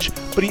the edge,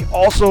 but he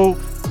also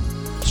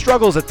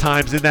struggles at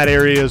times in that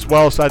area as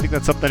well. So I think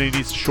that's something he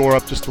needs to shore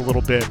up just a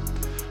little bit.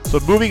 So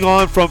moving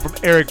on from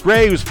Eric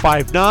Gray, who's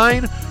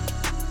 5'9",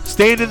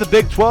 staying in the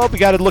Big 12, we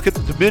got to look at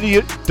the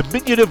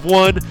diminutive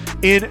one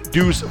in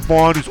Deuce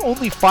Vaughn, who's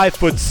only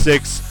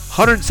 5'6",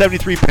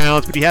 173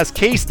 pounds, but he has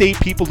K-State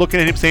people looking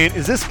at him saying,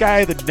 is this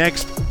guy the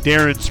next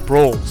Darren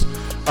Sproles?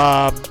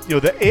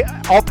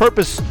 The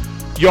all-purpose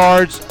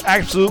yards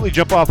absolutely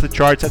jump off the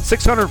charts at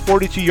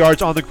 642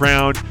 yards on the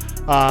ground,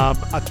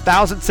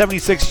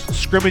 1,076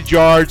 scrimmage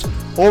yards,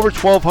 over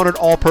 1,200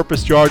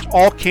 all-purpose yards,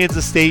 all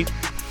Kansas State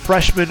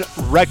freshman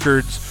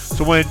records.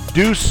 So when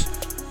Deuce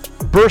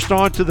burst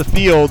onto the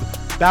field,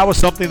 that was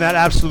something that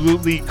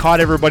absolutely caught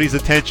everybody's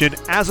attention.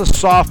 As a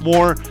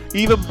sophomore,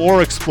 even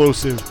more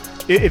explosive,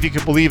 if you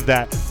can believe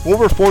that.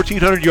 Over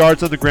 1,400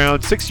 yards on the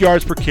ground, 6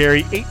 yards per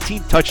carry,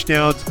 18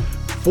 touchdowns,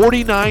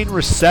 49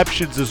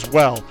 receptions as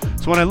well.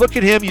 So when I look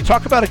at him, you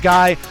talk about a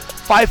guy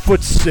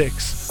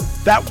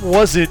 5'6". That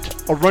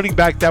wasn't a running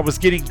back that was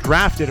getting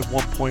drafted at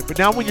one point. But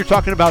now when you're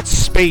talking about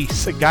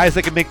space and guys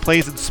that can make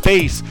plays in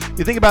space,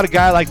 you think about a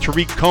guy like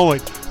Tariq Cohen,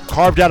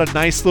 carved out a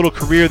nice little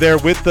career there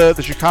with the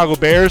Chicago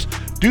Bears.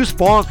 Deuce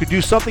Vaughn could do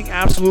something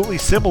absolutely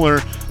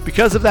similar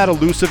because of that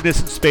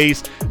elusiveness in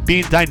space,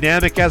 being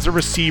dynamic as a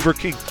receiver,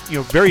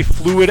 very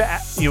fluid,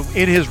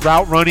 in his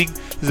route running,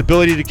 his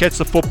ability to catch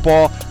the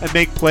football and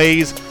make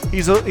plays.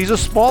 He's a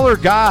smaller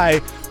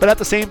guy, but at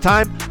the same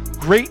time,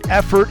 great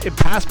effort in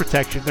pass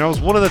protection. That was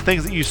one of the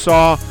things that you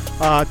saw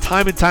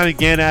time and time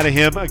again out of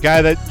him, a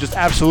guy that just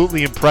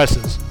absolutely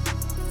impresses.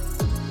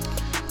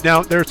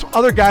 Now, there's some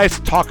other guys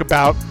to talk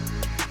about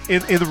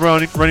in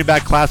the running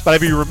back class, but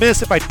I'd be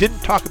remiss if I didn't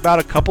talk about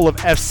a couple of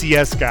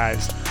FCS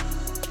guys.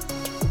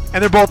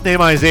 And they're both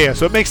named Isaiah,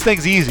 so it makes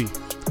things easy.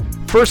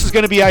 First is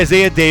going to be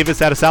Isaiah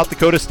Davis out of South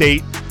Dakota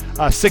State,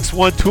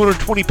 6'1",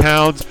 220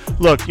 pounds.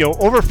 Look,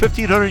 over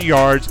 1,500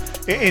 yards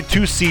in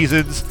 2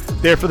 seasons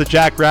there for the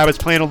Jackrabbits,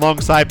 playing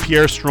alongside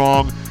Pierre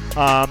Strong.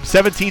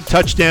 17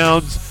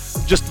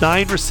 touchdowns, just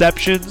 9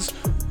 receptions.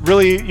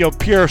 Really,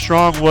 Pierre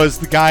Strong was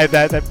the guy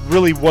that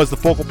really was the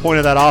focal point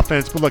of that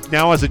offense. But look,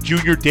 now as a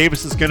junior,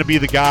 Davis is going to be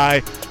the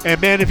guy.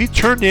 And man, if you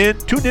tuned in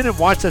and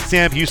watched that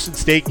Sam Houston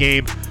State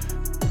game,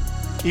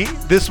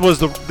 this was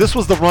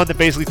the run that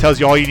basically tells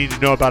you all you need to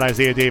know about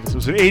Isaiah Davis. It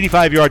was an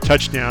 85-yard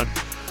touchdown.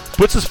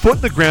 Puts his foot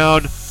in the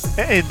ground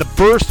and the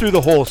burst through the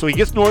hole. So he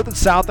gets north and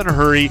south in a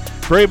hurry.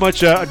 Very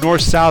much a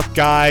north-south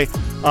guy.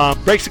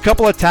 Breaks a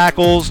couple of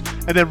tackles,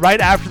 and then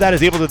right after that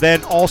is able to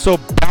then also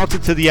bounce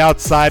it to the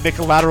outside, make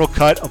a lateral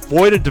cut,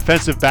 avoid a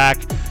defensive back.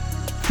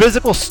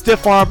 Physical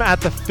stiff arm at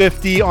the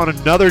 50 on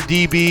another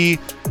DB.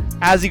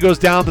 As he goes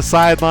down the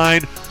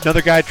sideline,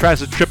 another guy tries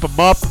to trip him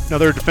up,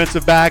 another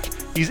defensive back.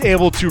 He's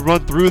able to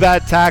run through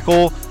that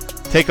tackle,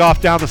 take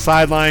off down the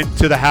sideline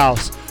to the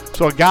house.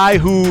 So a guy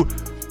who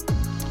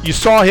you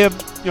saw him,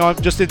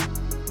 just in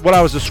what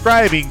I was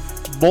describing,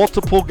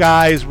 multiple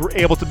guys were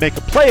able to make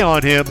a play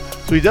on him.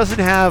 So he doesn't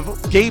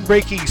have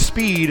game-breaking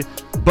speed,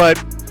 but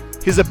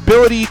his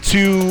ability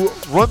to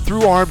run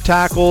through arm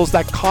tackles,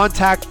 that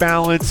contact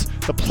balance,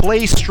 the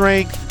play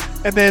strength,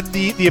 and then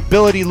the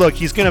ability, look,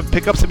 he's going to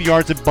pick up some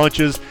yards in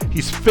bunches.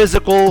 He's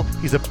physical.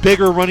 He's a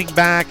bigger running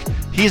back.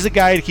 He's a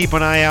guy to keep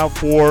an eye out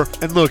for.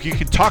 And look, you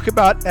can talk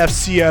about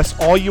FCS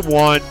all you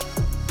want.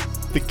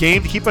 The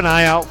game to keep an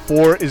eye out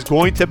for is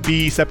going to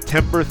be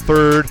September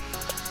 3rd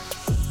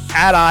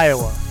at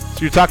Iowa.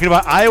 So you're talking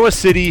about Iowa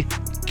City,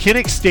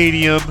 Kinnick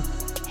Stadium,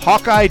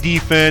 Hawkeye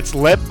defense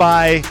led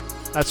by,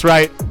 that's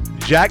right,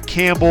 Jack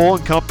Campbell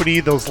and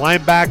company. Those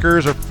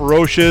linebackers are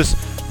ferocious.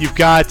 You've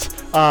got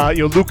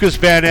Lucas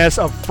Van Ness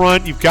up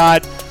front. You've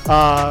got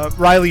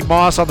Riley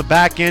Moss on the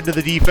back end of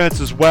the defense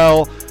as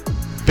well.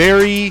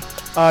 Very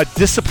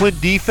disciplined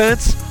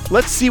defense.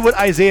 Let's see what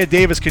Isaiah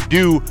Davis can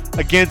do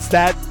against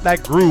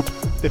that group.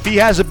 If he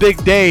has a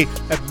big day,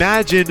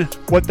 imagine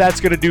what that's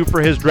going to do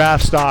for his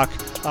draft stock.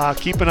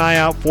 Keep an eye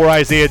out for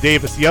Isaiah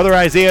Davis. The other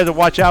Isaiah to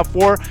watch out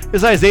for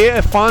is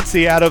Isaiah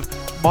Ifanse out of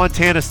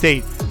Montana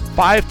State.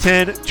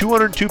 5'10",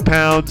 202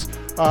 pounds,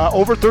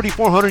 over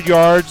 3,400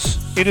 yards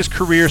in his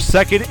career,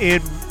 second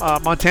in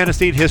Montana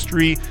State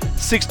history,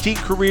 16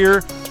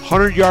 career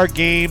 100-yard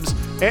games,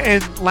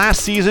 and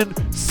last season,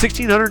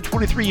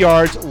 1,623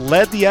 yards,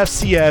 led the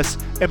FCS,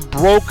 and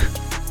broke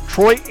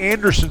Troy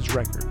Anderson's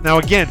record. Now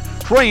again,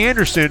 Troy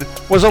Anderson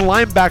was a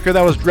linebacker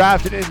that was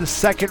drafted in the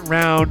second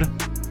round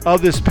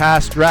of this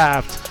past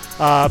draft.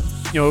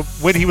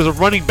 When he was a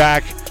running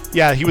back,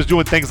 yeah, he was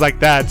doing things like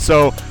that.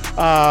 So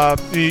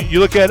you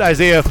look at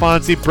Isaiah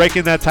Ifanse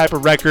breaking that type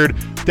of record,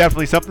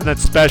 definitely something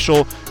that's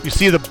special. You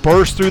see the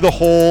burst through the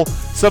hole,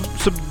 some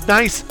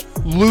nice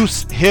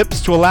loose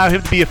hips to allow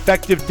him to be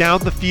effective down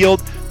the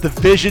field, the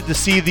vision to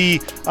see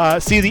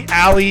the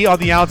alley on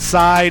the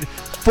outside,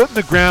 foot in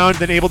the ground,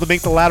 then able to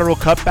make the lateral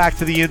cut back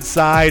to the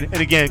inside. And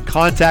again,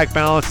 contact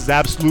balance is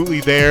absolutely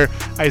there.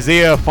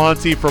 Isaiah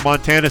Ifanse for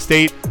Montana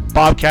State.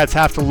 Bobcats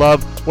have to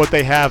love what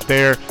they have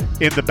there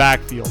in the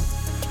backfield.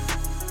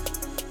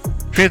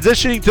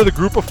 Transitioning to the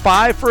group of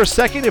five for a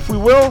second, if we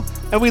will,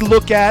 and we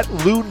look at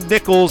Lew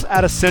Nichols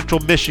out of Central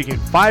Michigan.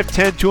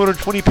 5'10",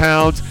 220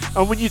 pounds.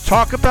 And when you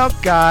talk about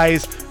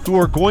guys who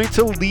are going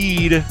to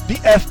lead the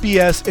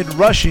FBS in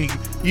rushing,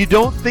 you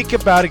don't think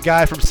about a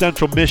guy from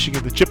Central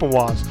Michigan, the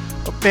Chippewas.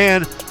 But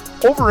man,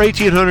 over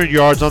 1,800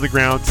 yards on the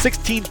ground,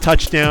 16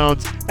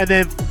 touchdowns, and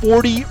then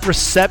 40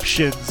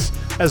 receptions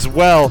as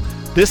well.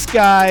 This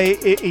guy,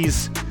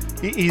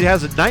 he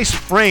has a nice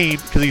frame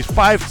because he's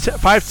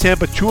 5'10",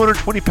 but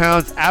 220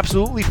 pounds,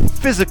 absolutely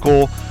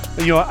physical.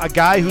 A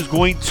guy who's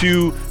going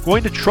to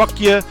truck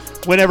you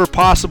whenever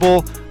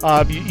possible.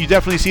 You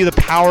definitely see the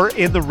power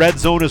in the red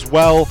zone as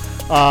well.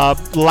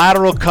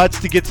 Lateral cuts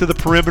to get to the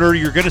perimeter.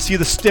 You're going to see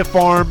the stiff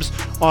arms.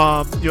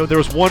 There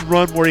was one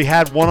run where he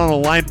had one on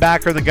a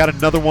linebacker, then got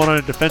another one on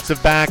a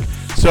defensive back.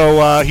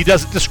 So he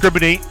doesn't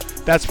discriminate,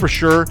 that's for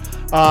sure.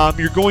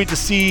 You're going to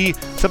see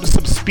some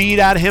speed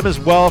out of him as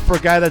well for a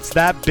guy that's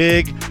that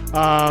big.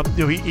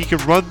 He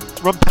can run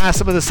past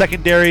some of the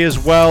secondary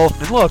as well.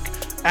 And look,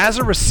 as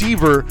a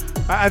receiver,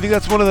 I think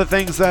that's one of the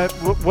things that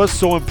was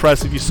so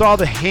impressive. You saw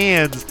the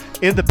hands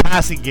in the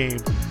passing game.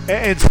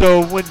 And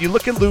so when you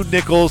look at Lew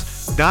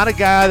Nichols, not a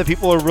guy that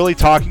people are really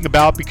talking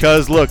about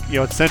because, look,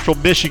 it's Central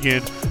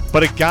Michigan,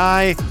 but a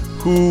guy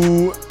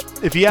who,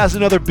 if he has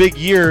another big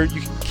year,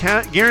 you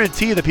can't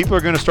guarantee that people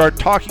are going to start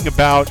talking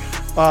about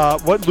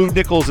what Lew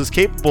Nichols is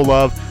capable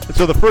of. And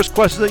so the first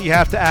question that you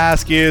have to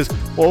ask is,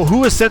 well,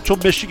 who is Central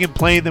Michigan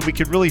playing that we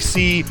can really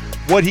see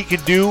what he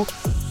can do?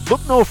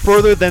 Look no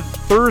further than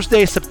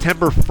Thursday,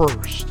 September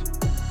 1st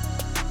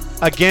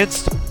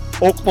against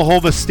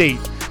Oklahoma State.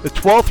 The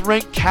 12th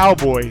ranked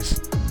Cowboys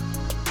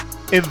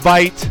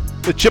invite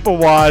the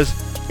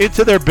Chippewas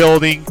into their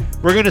building.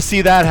 We're going to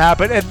see that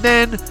happen. And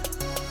then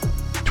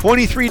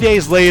 23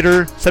 days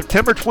later,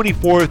 September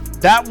 24th,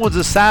 that one's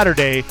a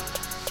Saturday,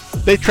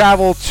 they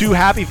travel to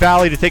Happy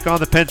Valley to take on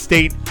the Penn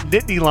State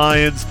Nittany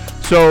Lions.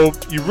 So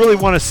you really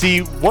want to see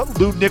what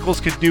Lew Nichols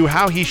can do,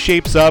 how he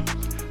shapes up.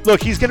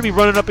 Look, he's going to be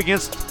running up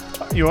against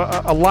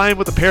a line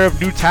with a pair of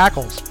new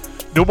tackles.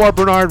 No more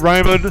Bernard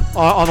Ryman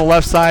on the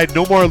left side.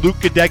 No more Luke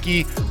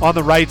Gadecki on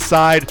the right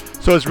side.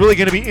 So it's really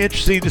going to be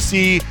interesting to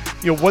see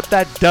what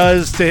that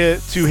does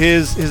to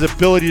his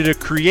ability to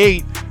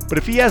create. But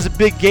if he has a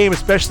big game,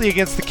 especially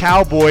against the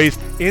Cowboys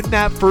in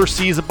that first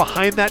season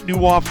behind that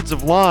new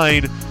offensive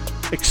line,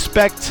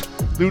 expect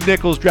Lew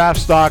Nichols' draft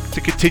stock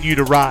to continue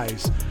to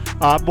rise.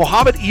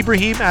 Mohamed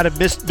Ibrahim out of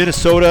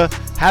Minnesota,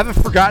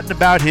 haven't forgotten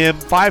about him.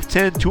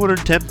 5'10",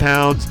 210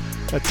 pounds,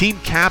 a team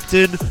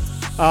captain.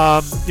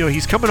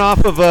 He's coming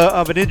off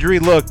of an injury.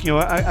 Look,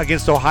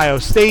 against Ohio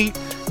State,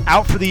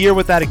 out for the year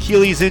with that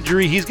Achilles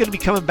injury. He's going to be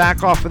coming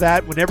back off of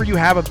that. Whenever you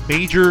have a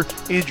major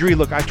injury,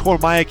 look, I tore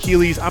my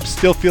Achilles. I'm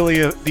still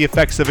feeling the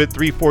effects of it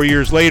 3-4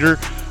 years later.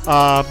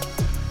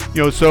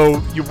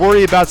 So you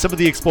worry about some of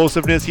the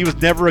explosiveness. He was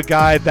never a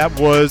guy that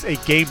was a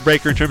game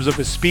breaker in terms of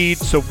his speed.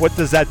 So what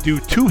does that do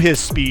to his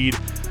speed?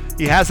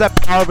 He has that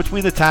power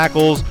between the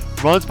tackles,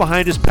 runs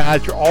behind his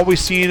pads. You're always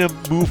seeing him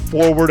move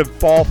forward and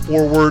fall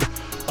forward.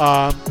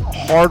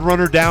 Hard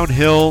runner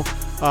downhill.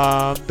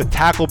 The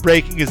tackle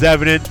breaking is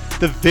evident.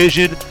 The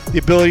vision, the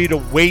ability to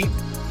wait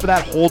for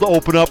that hole to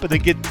open up and then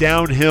get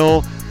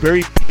downhill.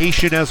 Very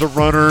patient as a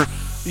runner.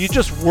 You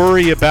just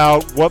worry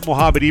about what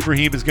Mohamed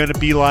Ibrahim is going to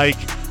be like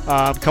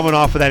coming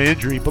off of that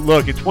injury. But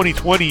look, in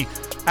 2020,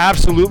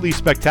 absolutely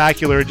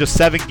spectacular. In just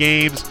 7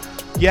 games.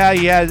 Yeah,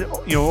 he had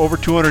over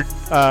 200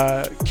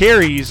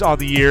 carries on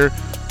the year,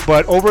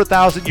 but over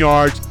 1,000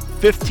 yards,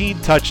 15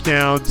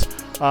 touchdowns.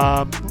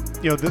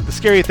 The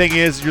scary thing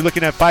is you're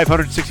looking at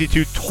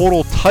 562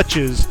 total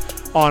touches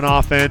on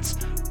offense,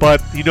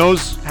 but he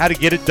knows how to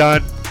get it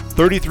done.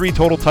 33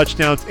 total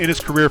touchdowns in his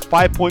career,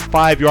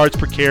 5.5 yards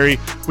per carry,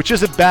 which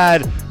isn't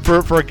bad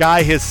for a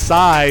guy his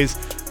size.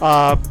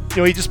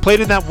 He just played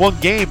in that one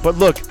game, but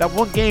look, that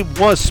one game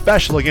was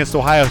special against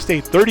Ohio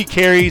State. 30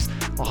 carries,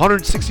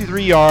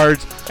 163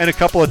 yards, and a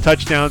couple of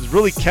touchdowns.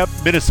 Really kept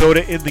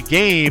Minnesota in the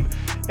game.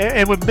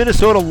 And when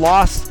Minnesota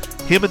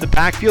lost him in the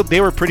backfield,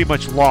 they were pretty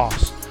much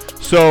lost.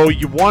 So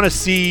you want to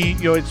see,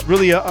 it's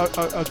really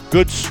a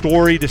good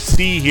story to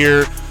see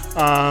here.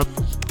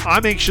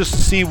 I'm anxious to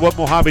see what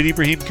Mohamed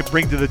Ibrahim can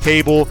bring to the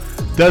table.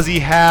 Does he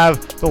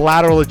have the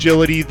lateral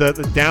agility, the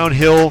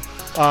downhill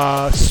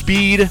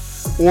speed,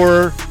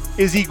 or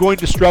is he going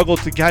to struggle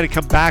to kind of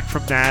come back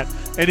from that?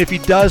 And if he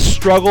does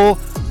struggle,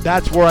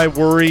 that's where I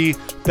worry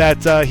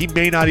that he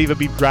may not even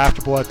be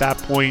draftable at that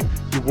point.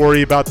 You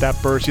worry about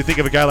that burst. You think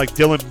of a guy like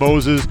Dylan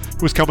Moses,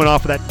 who was coming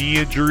off of that knee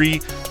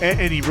injury,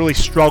 and he really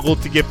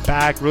struggled to get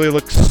back, really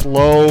looked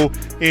slow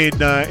in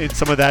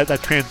some of that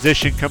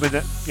transition coming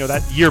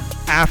that year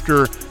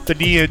after the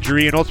knee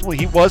injury, and ultimately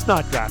he was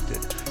not drafted.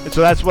 And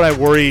so that's what I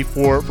worry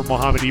for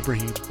Mohamed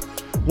Ibrahim.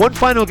 One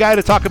final guy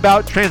to talk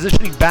about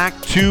transitioning back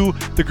to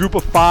the group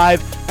of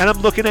 5, and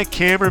I'm looking at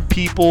Cameron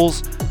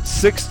Peoples,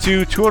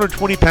 6'2",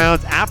 220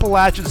 pounds,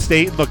 Appalachian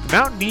State. And look, the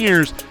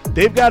Mountaineers,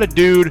 they've got a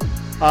dude,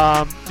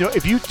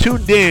 if you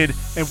tuned in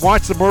and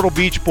watched the Myrtle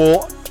Beach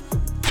Bowl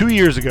 2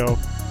 years ago,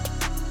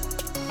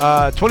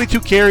 22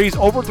 carries,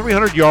 over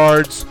 300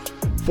 yards,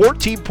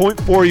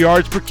 14.4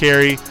 yards per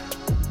carry,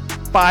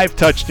 5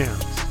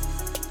 touchdowns.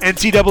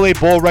 NCAA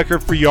bowl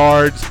record for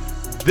yards.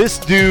 This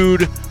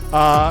dude,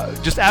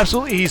 just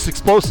absolutely, he's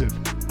explosive.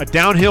 A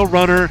downhill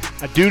runner,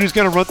 a dude who's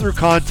going to run through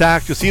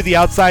contact. You'll see the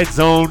outside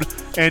zone,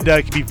 and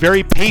can be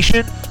very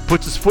patient,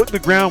 puts his foot in the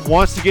ground,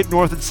 wants to get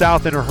north and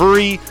south in a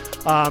hurry.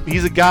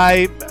 He's a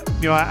guy,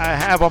 I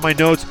have on my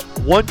notes,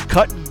 one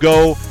cut and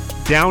go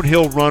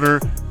downhill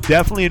runner,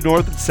 definitely a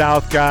north and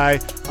south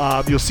guy.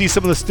 You'll see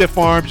some of the stiff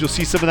arms, you'll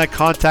see some of that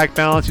contact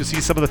balance, you'll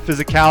see some of the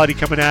physicality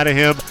coming out of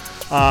him.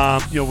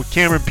 With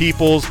Cameron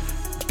Peoples,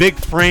 big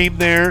frame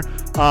there.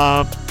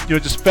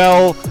 Just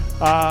fell,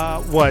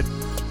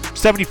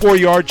 74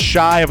 yards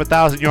shy of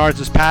 1,000 yards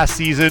this past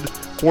season,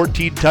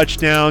 14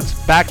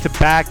 touchdowns,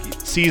 back-to-back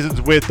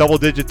seasons with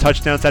double-digit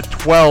touchdowns, at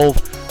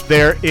 12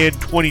 there in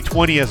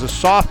 2020 as a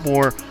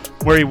sophomore,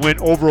 where he went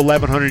over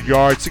 1,100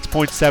 yards,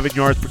 6.7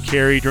 yards per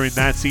carry during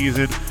that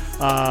season.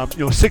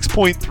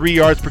 6.3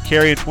 yards per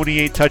carry and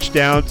 28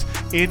 touchdowns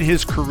in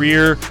his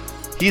career.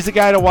 He's a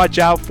guy to watch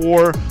out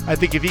for. I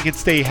think if he can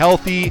stay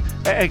healthy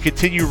and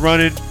continue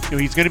running,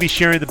 he's going to be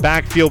sharing the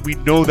backfield. We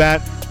know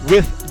that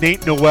with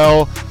Nate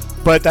Noel.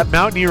 But that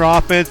Mountaineer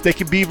offense, they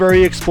can be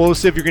very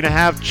explosive. You're going to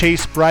have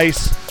Chase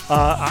Bryce,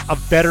 a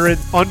veteran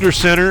under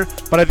center.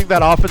 But I think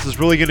that offense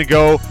is really going to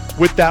go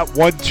with that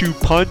 1-2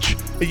 punch.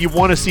 And you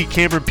want to see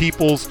Cameron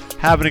Peoples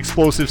have an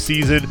explosive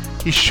season.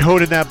 He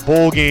showed in that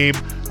bowl game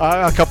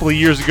a couple of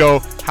years ago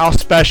how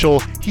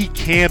special he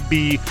can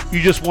be.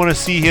 You just want to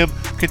see him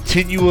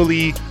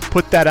continually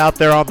put that out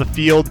there on the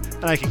field.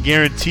 And I can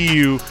guarantee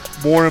you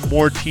more and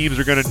more teams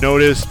are going to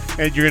notice,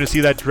 and you're going to see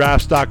that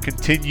draft stock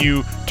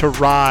continue to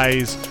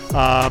rise.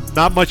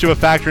 Not much of a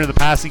factor in the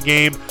passing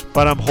game,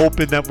 but I'm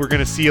hoping that we're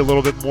going to see a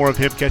little bit more of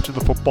him catching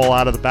the football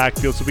out of the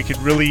backfield so we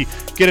can really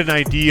get an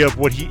idea of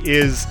what he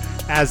is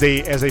as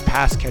a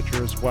pass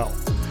catcher as well.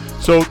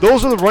 So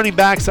those are the running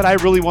backs that I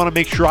really want to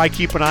make sure I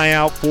keep an eye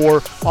out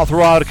for. I'll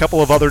throw out a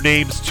couple of other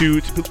names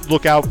to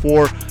look out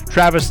for.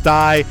 Travis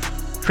Dye,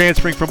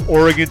 transferring from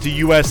Oregon to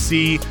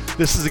USC.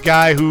 This is a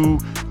guy who,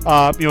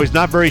 he's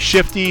not very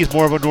shifty. He's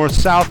more of a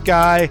north-south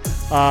guy,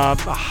 a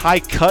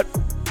high-cut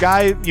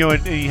guy,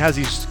 and he has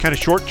these kind of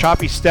short,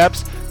 choppy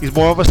steps. He's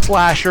more of a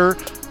slasher.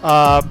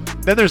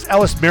 Then there's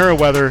Ellis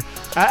Merriweather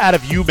out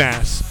of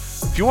UMass.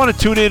 If you want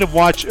to tune in and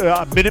watch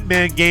a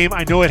Minuteman game,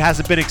 I know it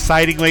hasn't been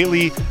exciting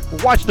lately.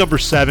 Watch number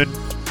 7.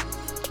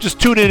 Just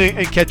tune in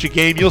and catch a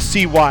game. You'll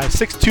see why.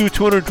 6'2",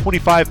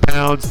 225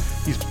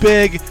 pounds. He's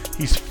big.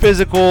 He's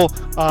physical.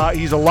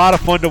 He's a lot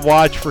of fun to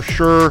watch for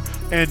sure.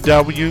 And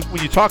when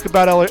you talk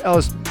about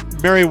Ellis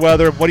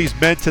Merriweather and what he's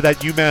meant to that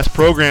UMass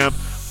program,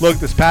 look,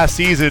 this past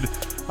season,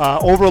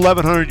 over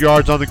 1,100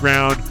 yards on the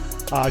ground,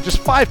 just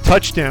 5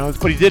 touchdowns,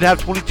 but he did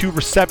have 22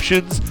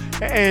 receptions.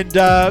 And,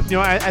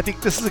 I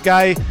think this is a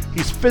guy,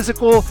 he's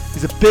physical.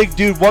 He's a big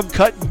dude, one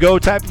cut and go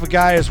type of a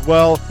guy as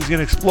well. He's going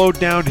to explode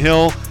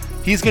downhill.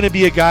 He's going to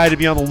be a guy to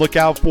be on the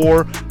lookout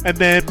for. And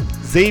then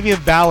Xavier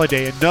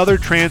Valladay, another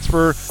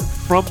transfer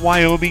from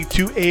Wyoming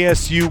to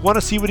ASU. Want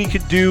to see what he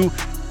can do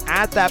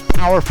at that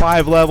Power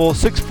 5 level.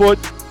 6 foot,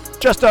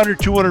 just under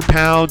 200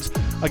 pounds.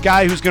 A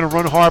guy who's going to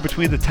run hard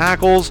between the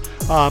tackles.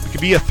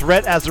 Can be a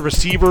threat as a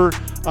receiver.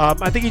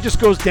 I think he just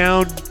goes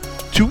down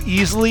too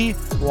easily.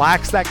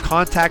 Lacks that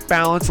contact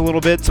balance a little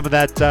bit. Some of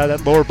that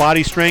lower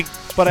body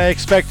strength. But I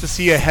expect to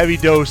see a heavy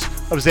dose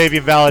of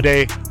Xavier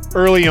Valladay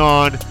early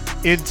on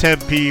in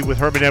Tempe with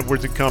Herman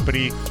Edwards and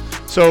company.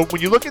 So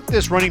when you look at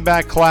this running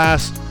back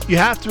class, you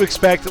have to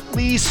expect at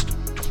least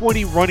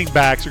 20 running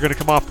backs are going to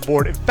come off the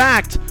board. In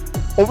fact,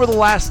 over the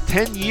last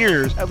 10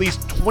 years, at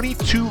least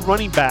 22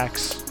 running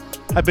backs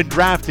have been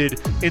drafted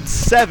in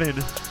 7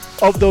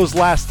 of those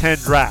last 10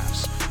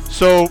 drafts.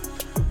 So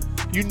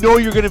you know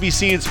you're going to be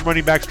seeing some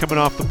running backs coming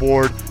off the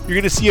board. You're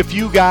going to see a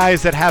few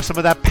guys that have some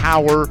of that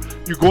power.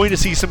 You're going to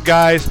see some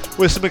guys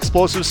with some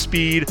explosive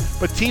speed,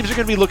 but teams are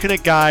going to be looking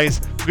at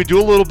guys who can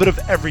do a little bit of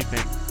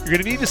everything. You're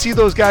going to need to see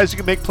those guys who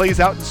can make plays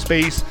out in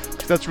space,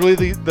 because that's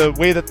really the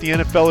way that the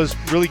NFL is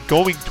really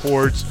going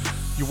towards.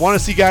 You want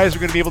to see guys who are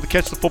going to be able to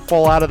catch the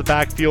football out of the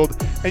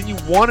backfield, and you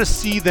want to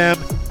see them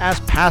as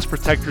pass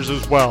protectors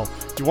as well.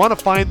 You want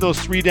to find those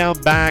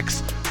 3-down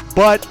backs,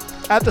 but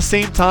at the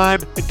same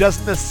time, it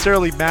doesn't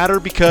necessarily matter,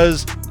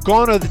 because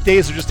gone are the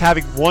days of just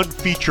having one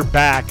feature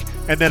back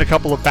and then a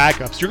couple of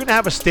backups. You're going to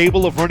have a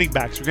stable of running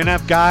backs. You're going to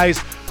have guys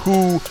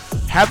who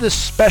have this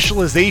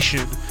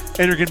specialization,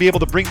 and you're going to be able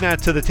to bring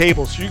that to the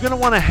table. So you're going to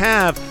want to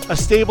have a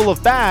stable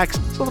of backs,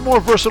 so the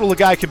more versatile a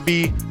guy can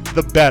be,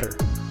 the better.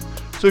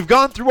 So we've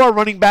gone through our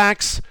running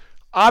backs.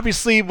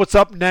 Obviously, what's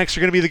up next are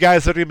going to be the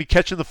guys that are going to be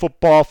catching the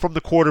football from the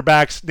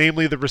quarterbacks,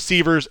 namely the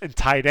receivers and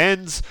tight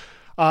ends.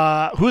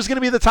 Who's going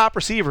to be the top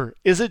receiver?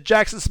 Is it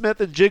Jackson Smith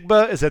and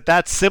Jigba? Is it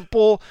that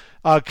simple?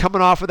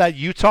 Coming off of that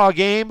Utah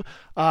game,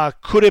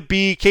 could it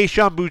be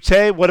Kayshon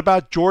Boutte? What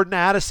about Jordan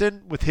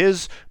Addison with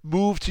his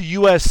move to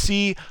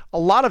USC? A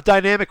lot of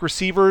dynamic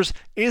receivers.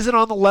 Is it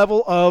on the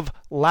level of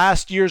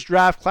last year's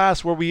draft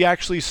class, where we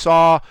actually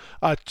saw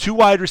 2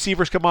 wide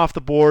receivers come off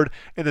the board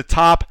in the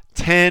top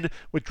 10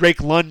 with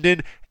Drake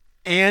London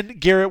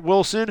and Garrett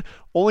Wilson,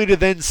 only to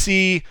then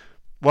see,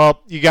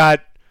 well, you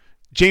got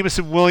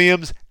Jameson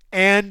Williams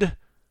and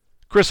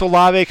Chris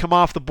Olave come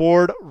off the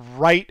board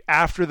right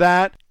after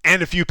that,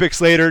 and a few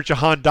picks later,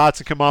 Jahan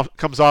Dotson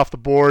comes off the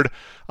board,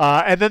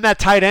 and then that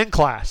tight end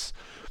class.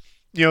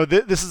 You know,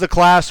 this is a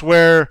class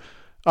where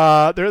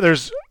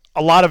there's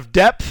a lot of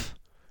depth,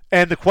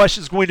 and the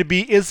question is going to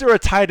be: is there a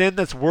tight end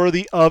that's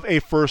worthy of a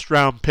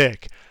first-round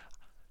pick?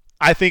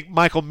 I think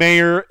Michael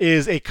Mayer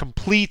is a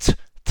complete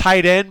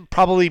tight end,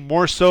 probably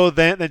more so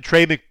than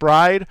Trey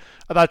McBride.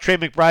 I thought Trey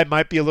McBride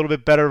might be a little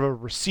bit better of a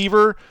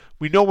receiver.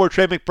 We know where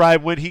Trey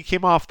McBride went. He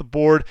came off the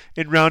board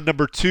in round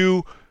number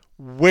 2.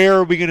 Where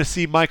are we going to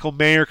see Michael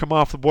Mayer come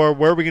off the board?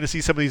 Where are we going to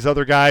see some of these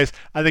other guys?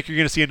 I think you're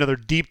going to see another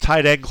deep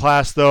tight end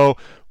class, though,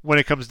 when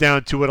it comes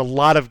down to it. A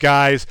lot of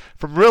guys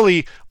from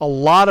really a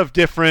lot of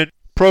different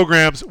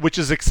programs, which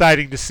is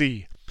exciting to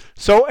see.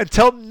 So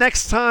until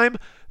next time,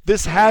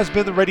 this has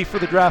been the Ready for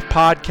the Draft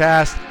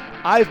podcast.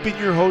 I've been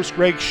your host,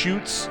 Greg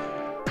Schutz.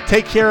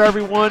 Take care,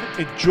 everyone.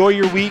 Enjoy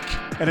your week.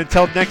 And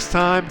until next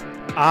time,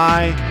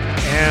 I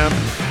am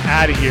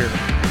out of here.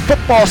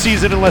 Football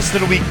season in less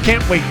than a week.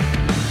 Can't wait.